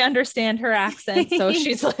barely understand her accent. So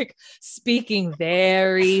she's like speaking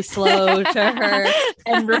very slow to her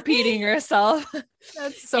and repeating herself.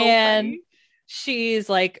 That's so funny. She's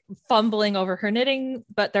like fumbling over her knitting,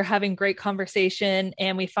 but they're having great conversation.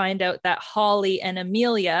 And we find out that Holly and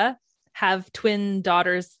Amelia have twin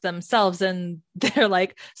daughters themselves. And they're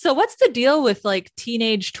like, so what's the deal with like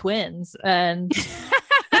teenage twins? And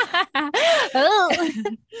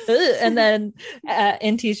and then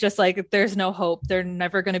Inti's just like, there's no hope. They're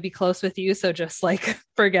never going to be close with you. So just like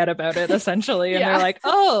forget about it, essentially. And they're like,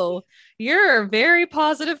 oh, you're a very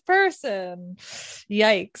positive person.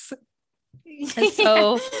 Yikes. And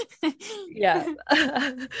so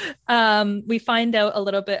we find out a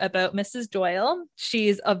little bit about Mrs. Doyle.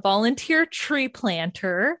 She's a volunteer tree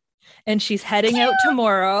planter. And she's heading out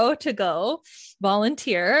tomorrow to go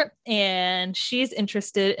volunteer. And she's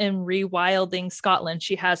interested in rewilding Scotland.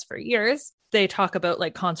 She has for years. They talk about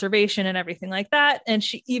like conservation and everything like that. And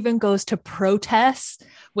she even goes to protests,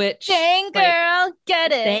 which dang girl,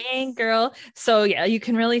 get it. Dang girl. So yeah, you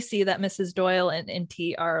can really see that Mrs. Doyle and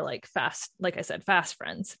Inti are like fast, like I said, fast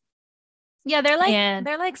friends. Yeah, they're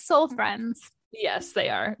like soul friends. Yes, they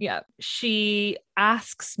are. Yeah. She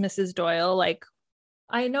asks Mrs. Doyle, like,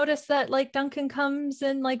 I noticed that like Duncan comes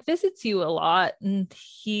and like visits you a lot. And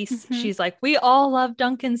she's like, we all love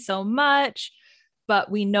Duncan so much,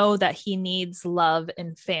 but we know that he needs love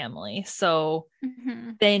and family. So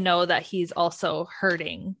they know that he's also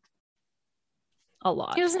hurting a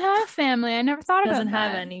lot. He doesn't have family. I never thought about that. Doesn't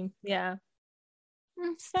have any. Yeah.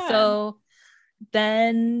 Sad. So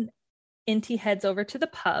then Inti heads over to the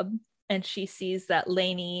pub and she sees that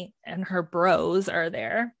Lainey and her bros are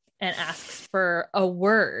there. And asks for a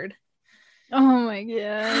word. Oh my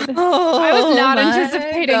god! I was not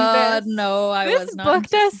anticipating this. No, I was not.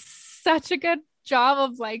 This book does such a good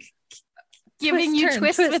job of like giving you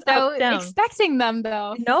twists without expecting them,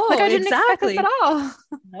 though. No, like I didn't expect this at all.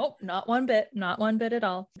 Nope, not one bit. Not one bit at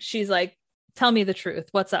all. She's like, "Tell me the truth.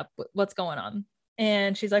 What's up? What's going on?"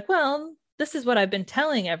 And she's like, "Well, this is what I've been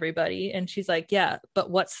telling everybody." And she's like, "Yeah,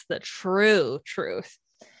 but what's the true truth?"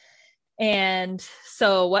 And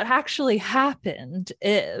so what actually happened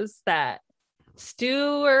is that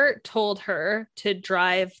Stuart told her to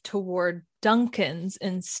drive toward Duncan's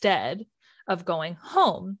instead of going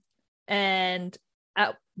home. And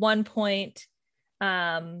at one point,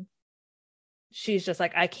 she's just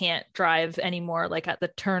like, I can't drive anymore. Like at the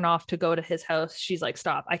turn off to go to his house, she's like,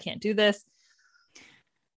 stop, I can't do this.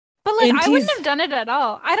 But like, I wouldn't have done it at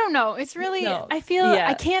all. I don't know. It's really, I feel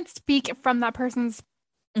I can't speak from that person's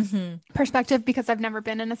perspective because I've never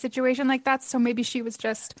been in a situation like that. So maybe she was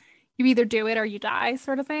just, you either do it or you die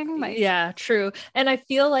sort of thing. Like, yeah, true. And I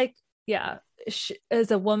feel like,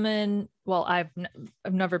 as a woman, well, I've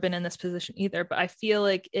never been in this position either, but I feel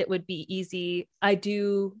like it would be easy. I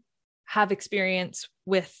do have experience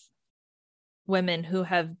with women who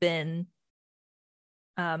have been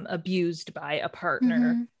abused by a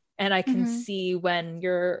partner. And I can see when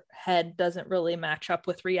your head doesn't really match up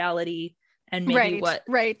with reality. And maybe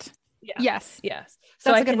yes.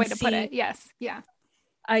 So that's a good way to put it. Yes. Yeah.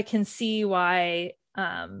 I can see why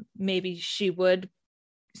maybe she would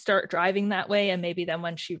start driving that way. And maybe then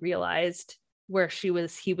when she realized where he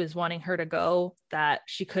was wanting her to go, that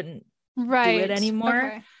she couldn't do it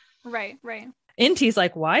anymore. Okay. Right. Inti's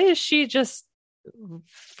like, why is she just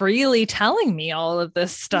freely telling me all of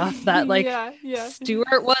this stuff that like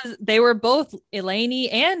Stuart was, they were both,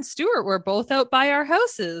 Eleni and Stuart were both out by our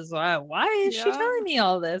houses. Why is she telling me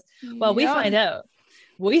all this? Well, we find out.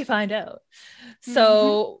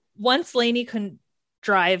 So once Lainey couldn't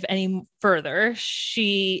drive any further,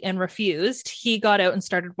 and refused, he got out and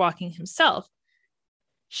started walking himself.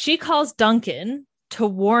 She calls Duncan to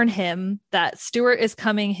warn him that Stuart is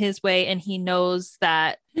coming his way, and he knows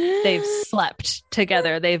that they've slept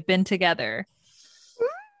together. They've been together.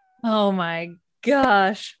 Oh my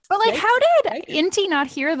gosh. But like, how did Inti not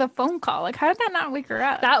hear the phone call? Like, how did that not wake her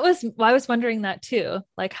up? I was wondering that too.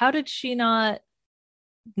 Like, how did she not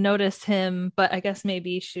notice him? But I guess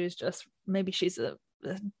maybe she's a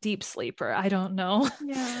deep sleeper. I don't know.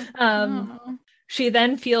 Yeah. She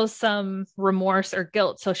then feels some remorse or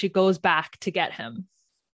guilt, so she goes back to get him.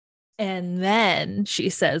 And then she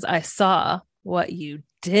says, I saw what you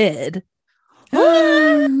did.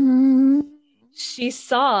 She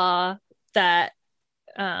saw that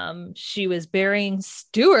she was burying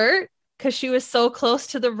Stuart because she was so close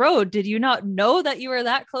to the road. Did you not know that you were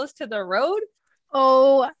that close to the road?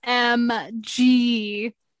 OMG.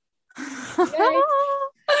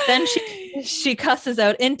 Then she cusses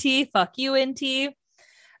out Inti, fuck you, Inti.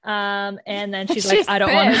 And then she's like, I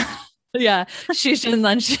don't want to. Yeah. She's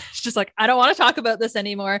like, I don't want to talk about this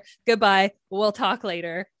anymore. Goodbye. We'll talk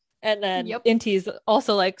later. And then Inti's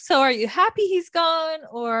also like, so are you happy he's gone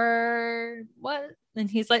or what? And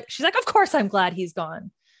she's like, of course I'm glad he's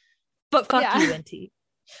gone. But fuck you, Inti.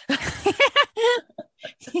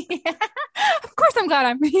 Yeah. Of course I'm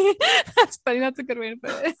glad that's funny. That's a good way to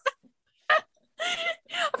put it.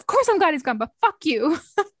 Of course I'm glad he's gone, but fuck you.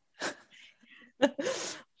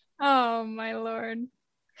 Oh my lord.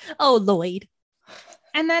 Oh Lloyd.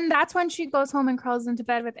 And then that's when she goes home and crawls into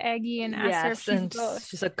bed with Aggie and asks her if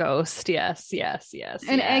she's a ghost. Yes.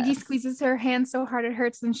 And Aggie squeezes her hand so hard it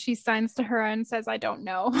hurts, and she signs to her and says, I don't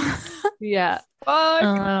know. Yeah. Fuck.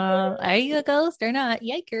 Are you a ghost or not?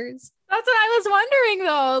 Yikers. That's what I was wondering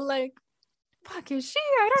though. Like, fuck, is she?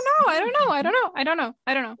 I don't know.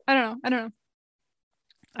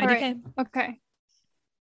 All right. Okay.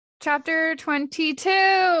 Chapter 22.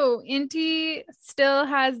 Inti still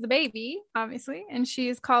has the baby, obviously, and she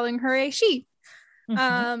is calling her a she.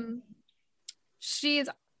 She's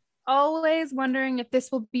always wondering if this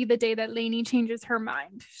will be the day that Lainey changes her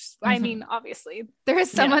mind. I mean, obviously, there is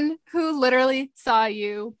someone who literally saw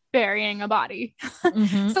you burying a body.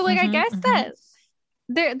 So, like, I guess that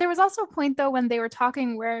there was also a point, though, when they were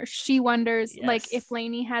talking where she wonders, like, if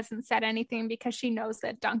Lainey hasn't said anything because she knows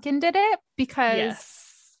that Duncan did it. Because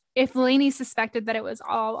if Lainey suspected that it was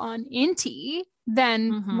all on Inti,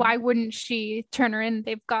 then why wouldn't she turn her in?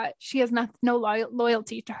 She has no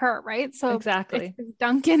loyalty to her, right? So exactly, it's the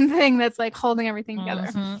Duncan thing that's like holding everything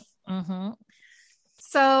together.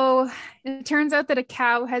 So it turns out that a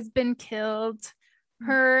cow has been killed.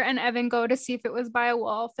 Her and Evan go to see if it was by a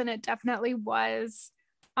wolf, and it definitely was.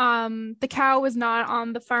 The cow was not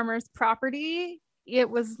on the farmer's property. It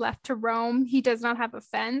was left to roam. He does not have a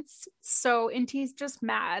fence. So Inti's just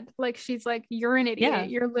mad. Like, she's like, you're an idiot. Yeah.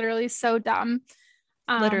 You're literally so dumb.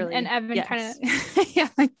 Literally. And Evan kind of,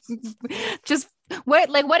 like, just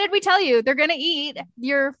what did we tell you? They're going to eat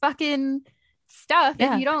your fucking stuff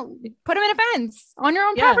if you don't put them in a fence on your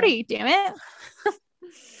own property. Damn it.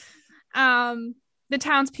 The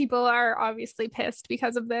townspeople are obviously pissed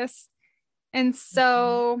because of this. And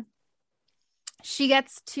so she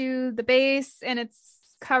gets to the base and it's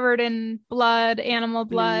covered in blood, animal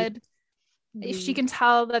blood. She can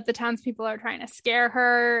tell that the townspeople are trying to scare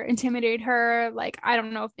her, intimidate her. Like, I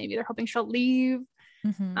don't know if maybe they're hoping she'll leave.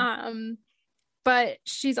 But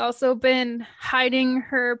she's also been hiding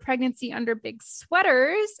her pregnancy under big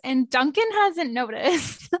sweaters, and Duncan hasn't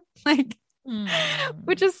noticed. Like,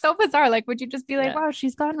 which is so bizarre. Like, would you just be like, wow,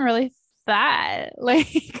 she's gotten really fat? Like,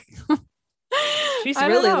 she's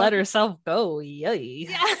really let herself go. Yay.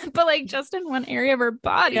 Yeah, but like just in one area of her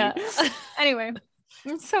body. Anyway,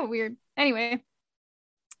 it's so weird. Anyway,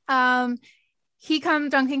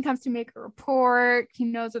 Duncan comes to make a report. He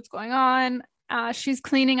knows what's going on. She's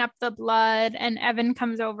cleaning up the blood, and Evan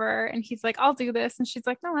comes over and he's like, I'll do this. And she's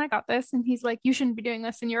like, no, I got this. And he's like, you shouldn't be doing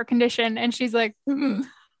this in your condition. And she's like,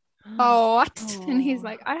 oh, what? And he's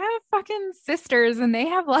like, I have fucking sisters and they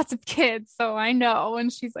have lots of kids, so I know.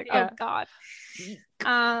 And she's like, oh god.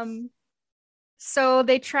 So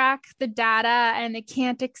they track the data and they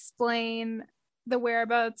can't explain the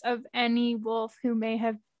whereabouts of any wolf who may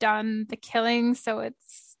have done the killing. So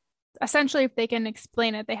it's essentially, if they can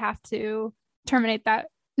explain it, they have to terminate that.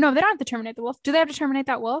 No, they don't have to terminate the wolf. Do they have to terminate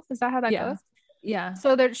that wolf? Is that how that goes? Yeah.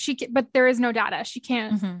 So that but there is no data. She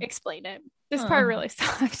can't Mhm. explain it. This part really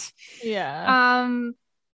sucked. Yeah.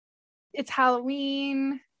 It's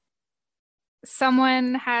Halloween.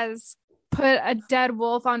 Someone has put a dead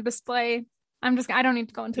wolf on display. I don't need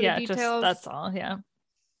to go into the details. That's all. Yeah.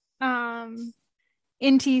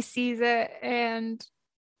 Inti sees it, and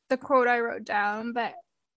the quote I wrote down that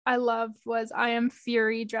I loved was, "I am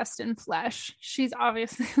fury dressed in flesh." She's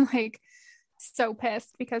obviously like so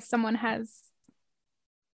pissed because someone has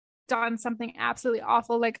done something absolutely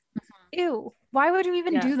awful. Like, ew, why would you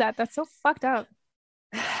even do that? That's so fucked up.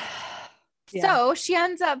 So she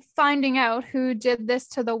ends up finding out who did this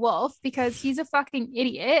to the wolf because he's a fucking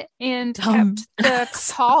idiot and kept the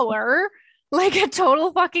collar like a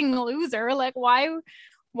total fucking loser. Like, why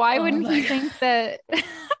wouldn't he think that?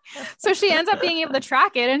 So she ends up being able to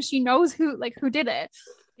track it, and she knows who did it.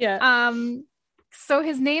 Yeah. So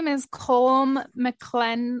his name is Colm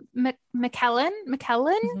McClellan.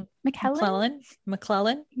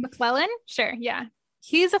 Sure, yeah.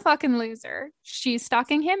 He's a fucking loser. She's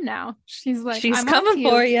stalking him now. She's like, she's coming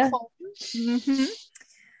for you. Mm-hmm.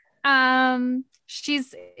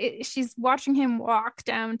 She's watching him walk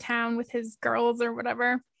downtown with his girls or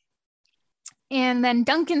whatever. And then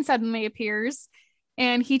Duncan suddenly appears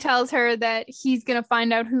and he tells her that he's going to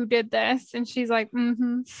find out who did this. And she's like,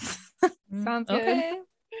 sounds good.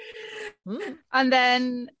 And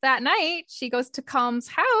then that night she goes to Colm's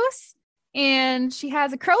house and she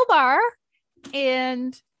has a crowbar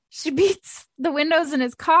and she beats the windows in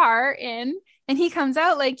his car in, and he comes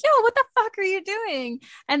out like, "Yo, what the fuck are you doing?"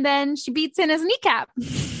 And then she beats in his kneecap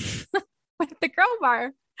with the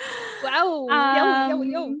crowbar. Wow.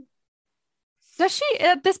 Yo. Does she,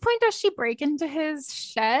 at this point, break into his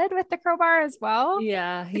shed with the crowbar as well?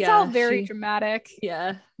 Yeah. It's all very dramatic.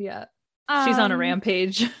 Yeah. She's on a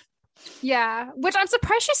rampage. Yeah, which I'm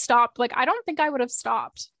surprised she stopped. Like, I don't think I would have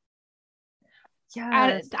stopped.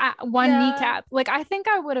 At one kneecap. Like, I think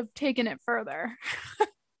I would have taken it further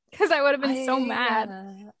because I would have been so mad.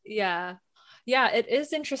 Yeah. It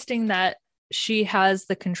is interesting that she has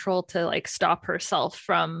the control to like stop herself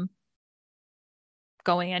from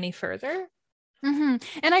going any further. And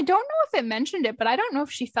I don't know if it mentioned it, but I don't know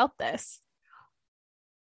if she felt this.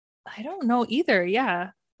 I don't know either. Yeah,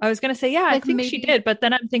 I was gonna say, I think she did, but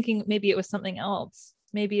then I'm thinking maybe it was something else.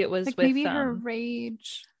 Maybe it was like with maybe her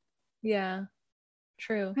rage. Yeah.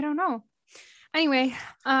 True. I don't know. Anyway,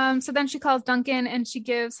 so then she calls Duncan and she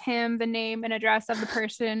gives him the name and address of the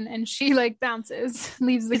person, and she like bounces,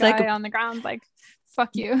 leaves the guy on the ground like,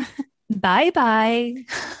 "Fuck you." Bye.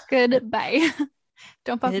 Goodbye.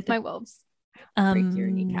 Don't fuck with my wolves. Break your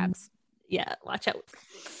kneecaps. Yeah, watch out.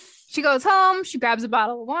 She goes home. She grabs a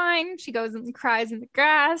bottle of wine. She goes and cries in the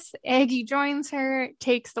grass. Aggie joins her,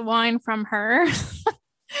 takes the wine from her.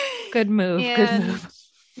 Good move.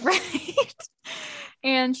 Right.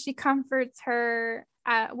 And she comforts her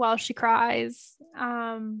while she cries,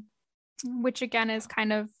 which again is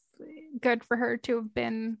kind of good for her to have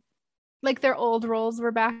been like their old roles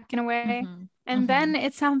were back in a way. And then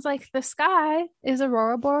it sounds like the sky is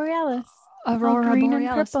Aurora Borealis. Aurora green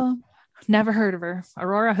Borealis. And purple. Never heard of her.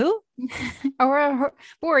 Aurora who? Aurora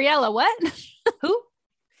Borealis. What?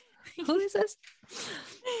 Who is this?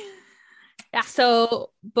 Yeah. So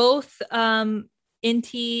both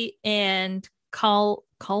Inti and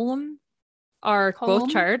Colm are both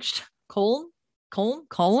charged. Colin,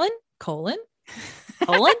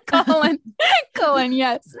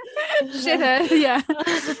 yes. Shithead, yeah.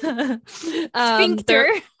 Sphincter.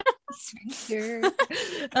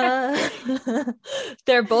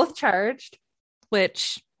 They're both charged,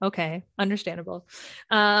 which, okay, understandable.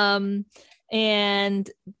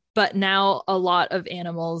 But now a lot of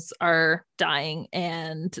animals are dying,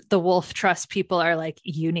 and the Wolf Trust people are like,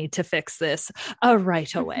 you need to fix this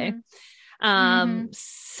right away.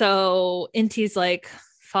 So Inti's like,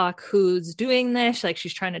 fuck, who's doing this? Like,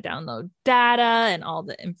 she's trying to download data and all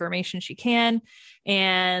the information she can.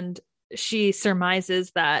 And she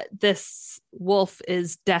surmises that this wolf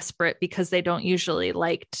is desperate because they don't usually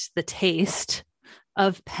like the taste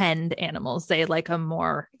of penned animals. They like a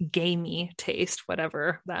more gamey taste,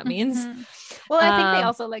 whatever that means. Well, I think they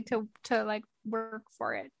also like to like work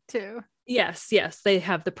for it too. Yes, they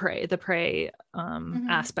have the prey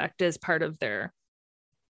aspect is part of their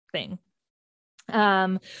thing.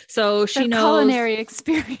 So she knows culinary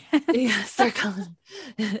experience. Yes,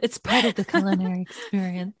 it's part of the culinary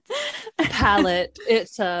experience. Palate. It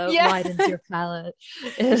widens your palate.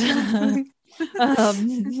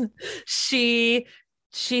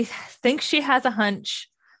 She thinks she has a hunch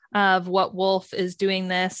of what wolf is doing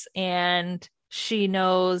this, and she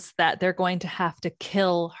knows that they're going to have to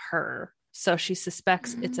kill her So she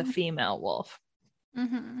suspects it's a female wolf.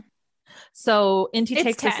 Mm-hmm. So Inti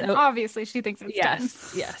takes 10. this out. Obviously, she thinks it's 10.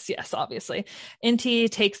 Yes, obviously. Inti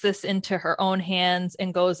takes this into her own hands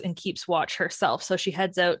and goes and keeps watch herself. So she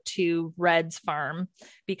heads out to Red's farm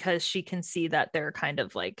because she can see that they're kind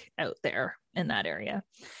of like out there in that area.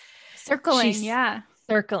 Circling,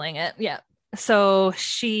 Circling it, yeah. So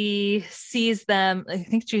she sees them. I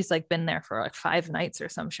think she's like been there for like 5 nights or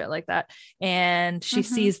some shit like that. And she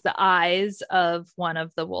sees the eyes of one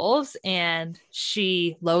of the wolves and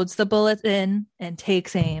she loads the bullet in and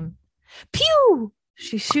takes aim. Pew!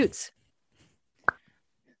 She shoots.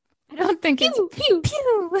 I don't think pew, it's pew,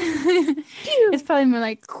 pew. pew. It's probably more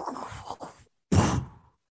like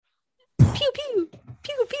pew, pew,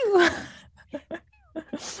 pew, pew.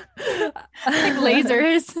 like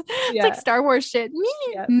lasers. It's like Star Wars shit.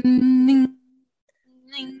 Yeah.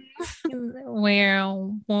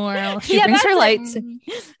 She Yeah, brings her that's lights.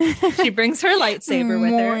 She brings her lightsaber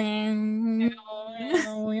with her.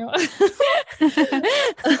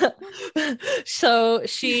 So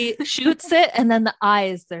she shoots it, and then the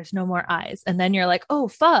eyes, there's no more eyes. And then you're like, oh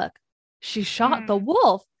fuck, she shot the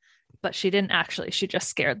wolf, but she didn't actually. She just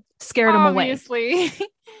scared him away. Obviously.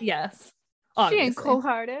 Yes. She ain't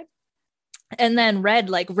cold-hearted. And then Red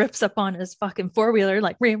like rips up on his fucking 4-wheeler,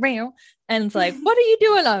 like and it's like, what are you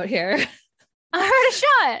doing out here? I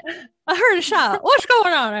heard a shot. What's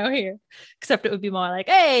going on out here? Except it would be more like,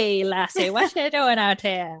 hey, lassie, what you doing out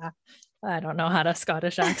here? I don't know how to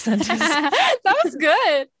Scottish accent. That was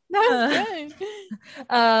good.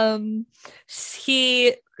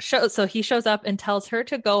 He shows up and tells her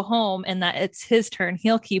to go home and that it's his turn.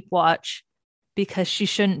 He'll keep watch because she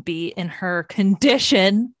shouldn't be in her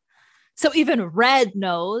condition. So even Red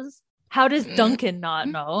knows. How does Duncan not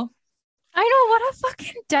know? I know, what a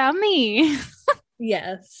fucking dummy.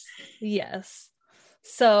 Yes.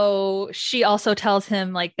 So she also tells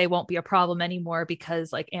him like they won't be a problem anymore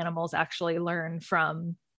because like animals actually learn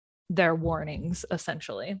from their warnings,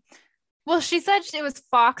 essentially. Well, she said it was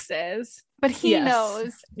foxes, but he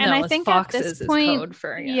knows. And I think at this point, code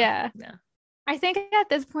for, I think at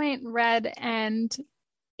this point, Red and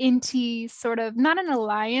Inti sort of not an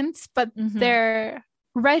alliance, but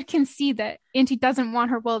Red can see that Inti doesn't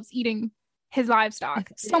want her wolves eating his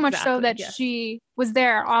livestock so much so that she was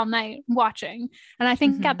there all night watching. And I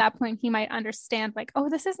think at that point he might understand like, oh,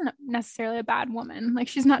 this isn't necessarily a bad woman. Like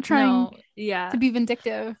she's not trying to be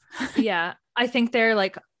vindictive. Yeah. I think they're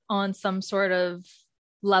like on some sort of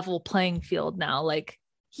level playing field now. Like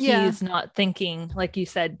he's not thinking, like you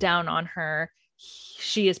said, down on her.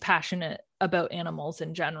 She is passionate about animals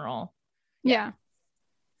in general. Yeah.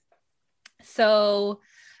 So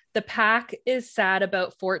the pack is sad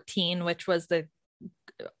about 14, which was the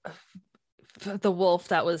wolf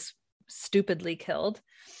that was stupidly killed.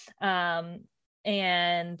 And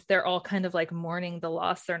they're all kind of like mourning the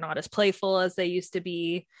loss. They're not as playful as they used to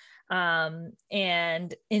be. And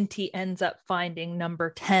Inti ends up finding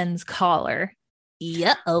number 10's collar.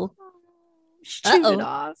 Uh-oh. She chewed it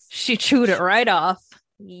off. She chewed it right off.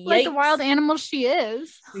 Like the wild animal she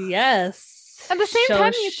is. Yes. At the same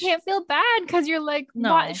time, you can't feel bad because you're like,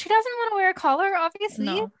 what? She doesn't want to wear a collar, obviously.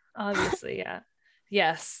 No, obviously, yeah.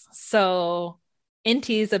 Yes. So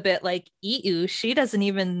Inti's a bit like, ew, she's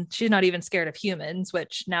not even scared of humans,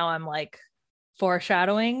 which now I'm like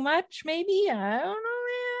foreshadowing much, maybe. I don't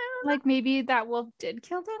know. Like maybe that wolf did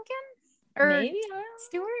kill Duncan? Or maybe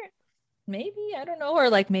Stuart? Maybe, I don't know.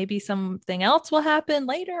 Or like maybe something else will happen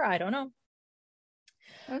later. I don't know.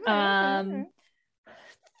 Okay.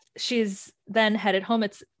 She's then headed home.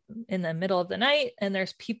 It's in the middle of the night and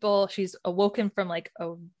there's people. She's awoken from like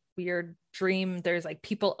a weird dream. There's like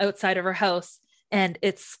people outside of her house and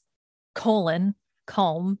it's calm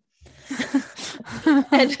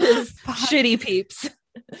and his shitty peeps.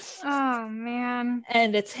 Oh man.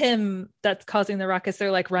 And it's him that's causing the ruckus.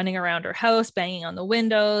 They're like running around her house, banging on the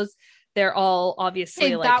windows. They're all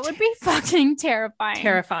obviously like, that would be fucking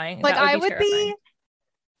terrifying. Like I would be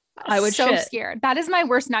so scared. That is my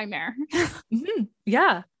worst nightmare.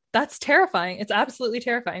 Yeah, that's terrifying. It's absolutely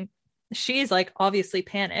terrifying. She's like obviously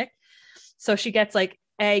panicked. So she gets like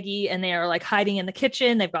Aggie and they are like hiding in the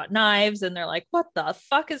kitchen. They've got knives and they're like, what the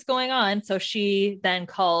fuck is going on? So she then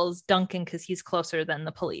calls Duncan because he's closer than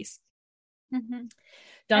the police. Duncan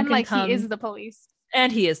and like he is the police. And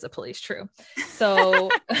he is the police, true. So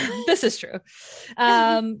this is true.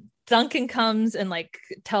 Duncan comes and like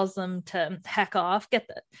tells them to heck off,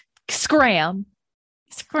 scram.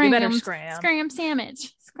 You better scram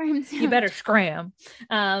sandwich. You better scram.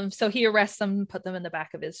 So he arrests them, put them in the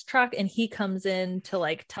back of his truck, and he comes in to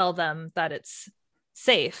like tell them that it's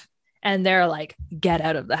safe. And they're like, get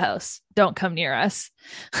out of the house. Don't come near us.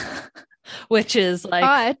 Which is like.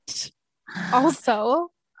 But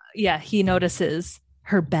also. Yeah, he notices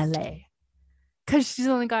her belly. Because she's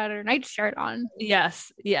only got her nightshirt on.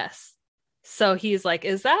 Yes. So he's like,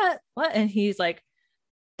 is that what? And he's like,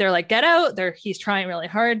 they're like, get out. He's trying really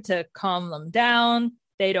hard to calm them down.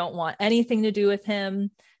 They don't want anything to do with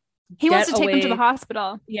him. He wants to take them to the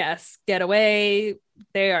hospital. Yes, get away.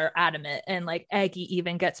 They are adamant. And like Aggie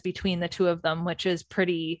even gets between the two of them, which is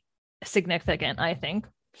pretty significant, I think.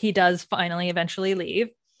 He does finally eventually leave.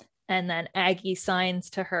 And then Aggie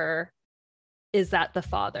signs to her, is that the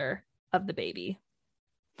father of the baby?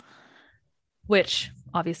 Which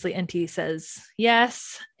obviously Inti says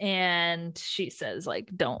yes. And she says, like,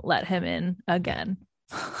 don't let him in again.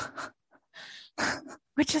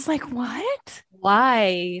 Which is like, what?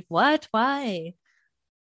 Why? What? Why?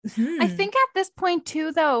 I think at this point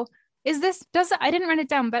too, though, I didn't write it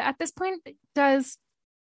down, but at this point, does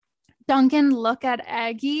Duncan look at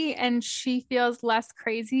Aggie and she feels less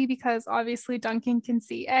crazy because obviously Duncan can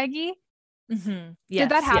see Aggie? Mm-hmm. Yes, did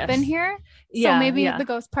that happen here? So maybe the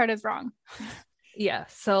ghost part is wrong. Yeah.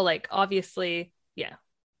 So like, obviously, yeah.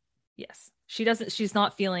 Yes. She's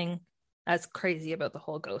not feeling as crazy about the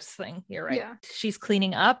whole ghost thing. You're right. Yeah. She's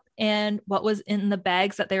cleaning up, and what was in the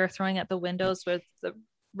bags that they were throwing at the windows was the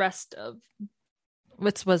rest of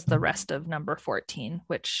number 14,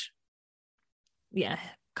 which, yeah,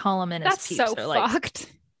 Colum and his that's peeps so are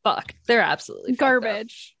fucked. Like, fucked. They're absolutely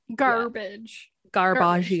garbage. Garbaggio.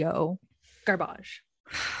 Garbage.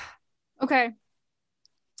 Okay.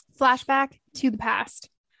 Flashback to the past.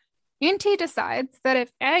 Inti decides that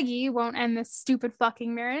if Aggie won't end this stupid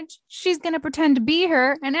fucking marriage, she's gonna pretend to be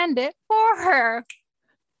her and end it for her.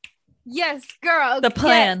 Yes, girl. The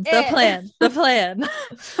plan.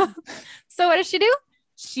 So what does she do?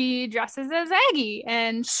 She dresses as Aggie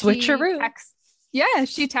and switcheroo.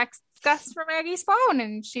 She texts Gus from Aggie's phone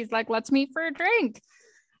and she's like, let's meet for a drink.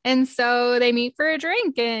 And so they meet for a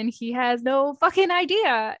drink and he has no fucking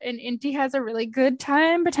idea. And Inti has a really good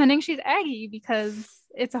time pretending she's Aggie because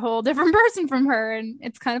it's a whole different person from her and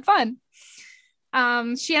it's kind of fun.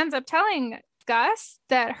 She ends up telling Gus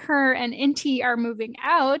that her and Inti are moving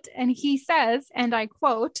out, and he says, and I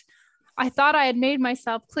quote, "I thought I had made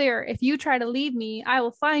myself clear. If you try to leave me, I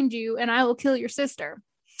will find you and I will kill your sister."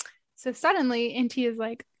 So suddenly Inti is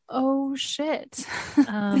like, oh shit.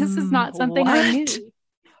 This is not something I knew.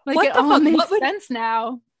 Like, what it all makes sense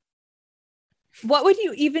now. What would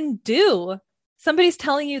you even do? Somebody's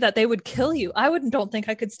telling you that they would kill you. I don't think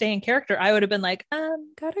I could stay in character. I would have been like,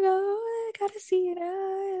 gotta go. I gotta see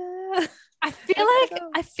it. I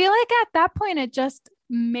feel like at that point it just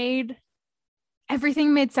made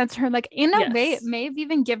everything made sense to her. Like in a way, it may have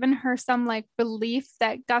even given her some like belief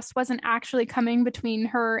that Gus wasn't actually coming between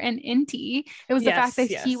her and Inti. It was the fact that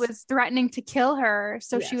he was threatening to kill her,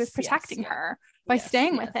 so she was protecting her by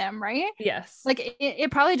staying with him, right? Yes. Like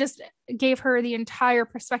it probably just gave her the entire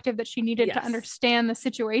perspective that she needed to understand the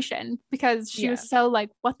situation, because she was so like,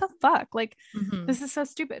 what the fuck? Like, this is so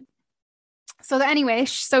stupid. So anyway,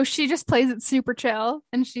 so she just plays it super chill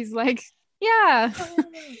and she's like, yeah.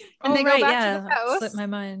 And they go back to the house. Slipped my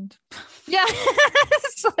mind. Yeah.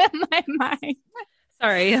 Slipped my mind.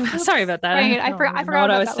 Sorry about that. Right. I forgot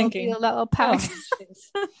what I was thinking. That little pout.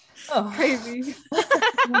 Oh, crazy.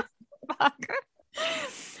 Fuck.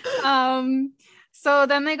 So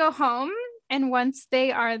then they go home, and once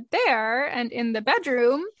they are there and in the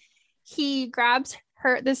bedroom, he grabs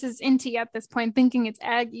her. This is Inti at this point, thinking it's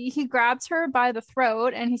Aggie. He grabs her by the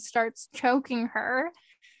throat and he starts choking her.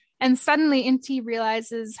 And suddenly Inti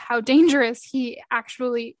realizes how dangerous he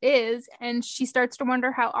actually is. And she starts to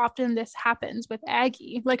wonder how often this happens with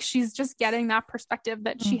Aggie. Like, she's just getting that perspective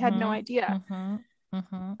that she had no idea.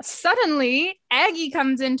 Suddenly, Aggie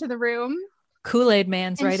comes into the room. Kool-Aid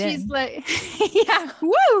Man's right in. She's like, yeah,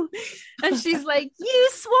 woo. And she's like, you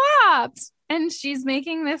swapped. And she's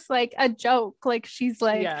making this like a joke. Like, she's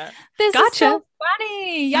like, this is so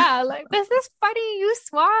funny. Yeah, like, this is funny. You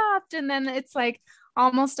swapped. And then it's like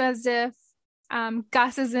almost as if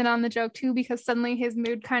Gus is in on the joke too, because suddenly his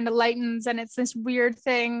mood kind of lightens and it's this weird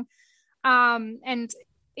thing. And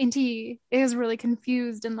Inti is really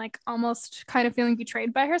confused and like almost kind of feeling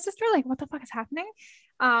betrayed by her sister. Like, what the fuck is happening?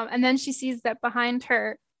 And then she sees that behind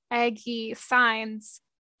her, Aggie signs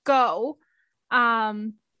go.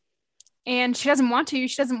 And she doesn't want to.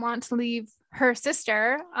 She doesn't want to leave her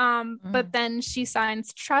sister. But then she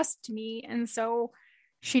signs trust me. And so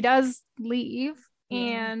she does leave.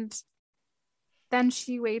 And then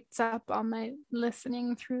she waits up all night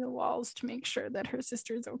listening through the walls to make sure that her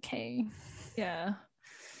sister's okay. Yeah.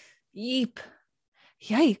 Yeep.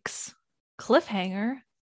 Yikes. Cliffhanger.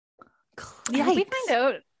 I hope we find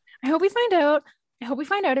out. I hope we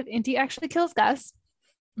find out if Inti actually kills Gus.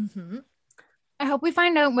 Mm-hmm. I hope we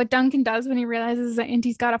find out what Duncan does when he realizes that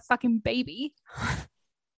Inti's got a fucking baby.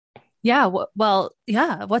 Yeah. Well,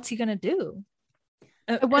 yeah. What's he going to do?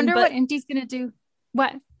 I wonder what Inti's going to do.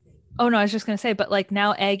 What? Oh, no, I was just going to say, but like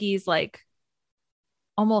now Aggie's like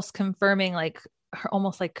almost confirming like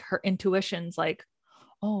her intuition's like,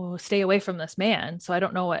 oh, stay away from this man. So I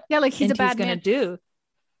don't know what like he's Inti's a bad going to man. do.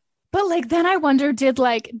 But like, then I wonder, did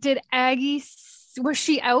Aggie, was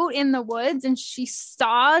she out in the woods and she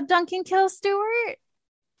saw Duncan kill Stuart?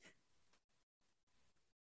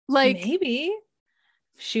 Like, maybe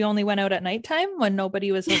she only went out at nighttime when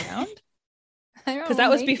nobody was around. Because that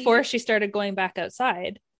was before she started going back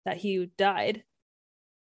outside that he died.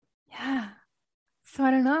 Yeah. So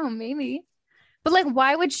I don't know, maybe. But like,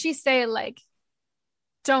 why would she say like,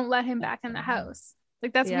 don't let him back in the house?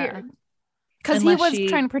 Like, that's weird. Because he was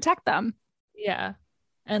trying to protect them. Yeah.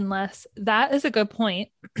 Unless that is a good point.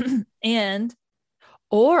 And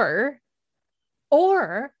or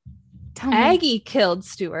Aggie killed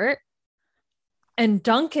Stuart and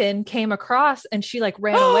Duncan came across and she like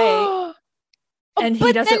ran away. And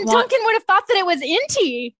he doesn't want. Duncan would have thought that it was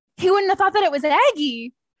Inti. He wouldn't have thought that it was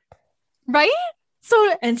Aggie. Right?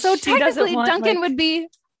 So technically Duncan would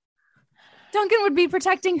be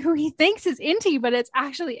protecting who he thinks is Inti, but it's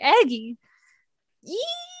actually Aggie. Yee!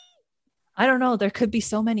 I don't know. There could be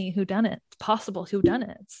so many possible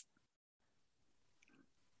whodunits.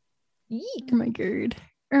 Oh my god.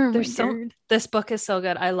 This book is so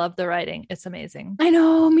good. I love the writing. It's amazing. I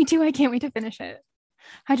know, me too. I can't wait to finish it.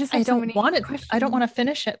 I don't want to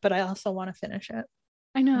finish it, but I also want to finish it.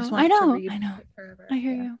 I know. I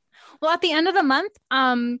hear you. Well, at the end of the month,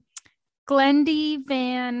 Glendy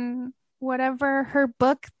Van whatever, her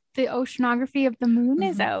book, The Oceanography of the Moon,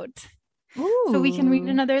 is out. Ooh. So we can read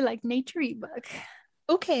another like nature-y book.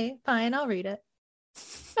 Okay, fine. I'll read it.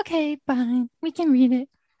 Okay, fine. We can read it.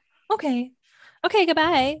 Okay,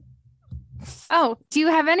 goodbye. Oh, do you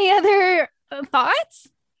have any other thoughts?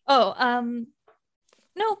 Oh,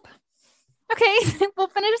 nope. Okay, we'll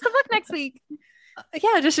finish the book next week.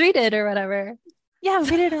 Yeah, just read it or whatever. Yeah,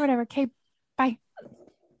 read it or whatever. Okay, bye.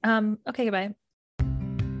 Okay, goodbye.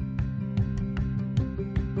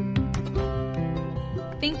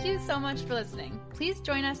 Thank you so much for listening. Please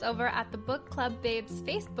join us over at the Book Club Babes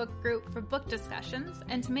Facebook group for book discussions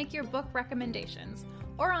and to make your book recommendations,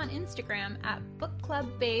 or on Instagram at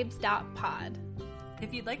bookclubbabes.pod.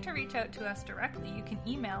 If you'd like to reach out to us directly, you can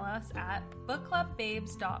email us at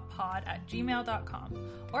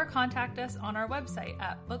bookclubbabes.pod@gmail.com or contact us on our website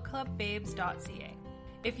at bookclubbabes.ca.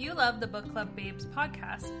 If you love the Book Club Babes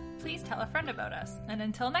podcast, please tell a friend about us. And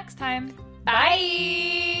until next time,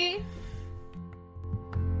 bye!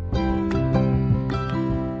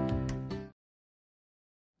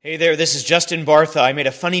 Hey there, this is Justin Bartha. I made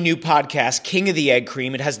a funny new podcast, King of the Egg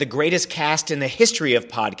Cream. It has the greatest cast in the history of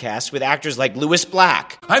podcasts with actors like Louis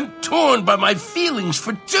Black. I'm torn by my feelings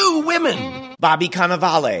for two women. Bobby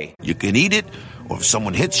Cannavale. You can eat it, or if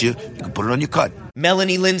someone hits you, you can put it on your cut.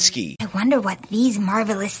 Melanie Linsky. I wonder what these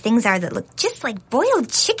marvelous things are that look just like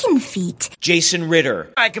boiled chicken feet. Jason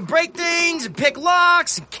Ritter. I can break things and pick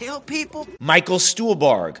locks and kill people. Michael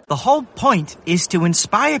Stuhlbarg. The whole point is to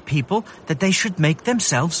inspire people that they should make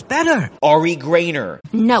themselves better. Ari Grainer.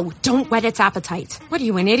 No, don't whet its appetite. What are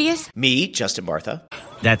you, an idiot? Me, Justin Bartha.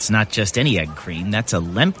 That's not just any egg cream, that's a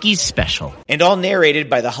Lemke's special. And all narrated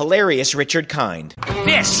by the hilarious Richard Kind.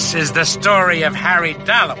 This is the story of Harry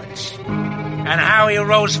Dalowitz and how he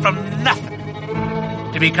rose from nothing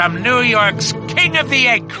to become New York's King of the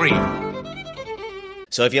Egg Cream.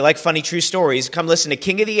 So if you like funny true stories, come listen to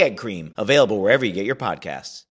King of the Egg Cream, available wherever you get your podcasts.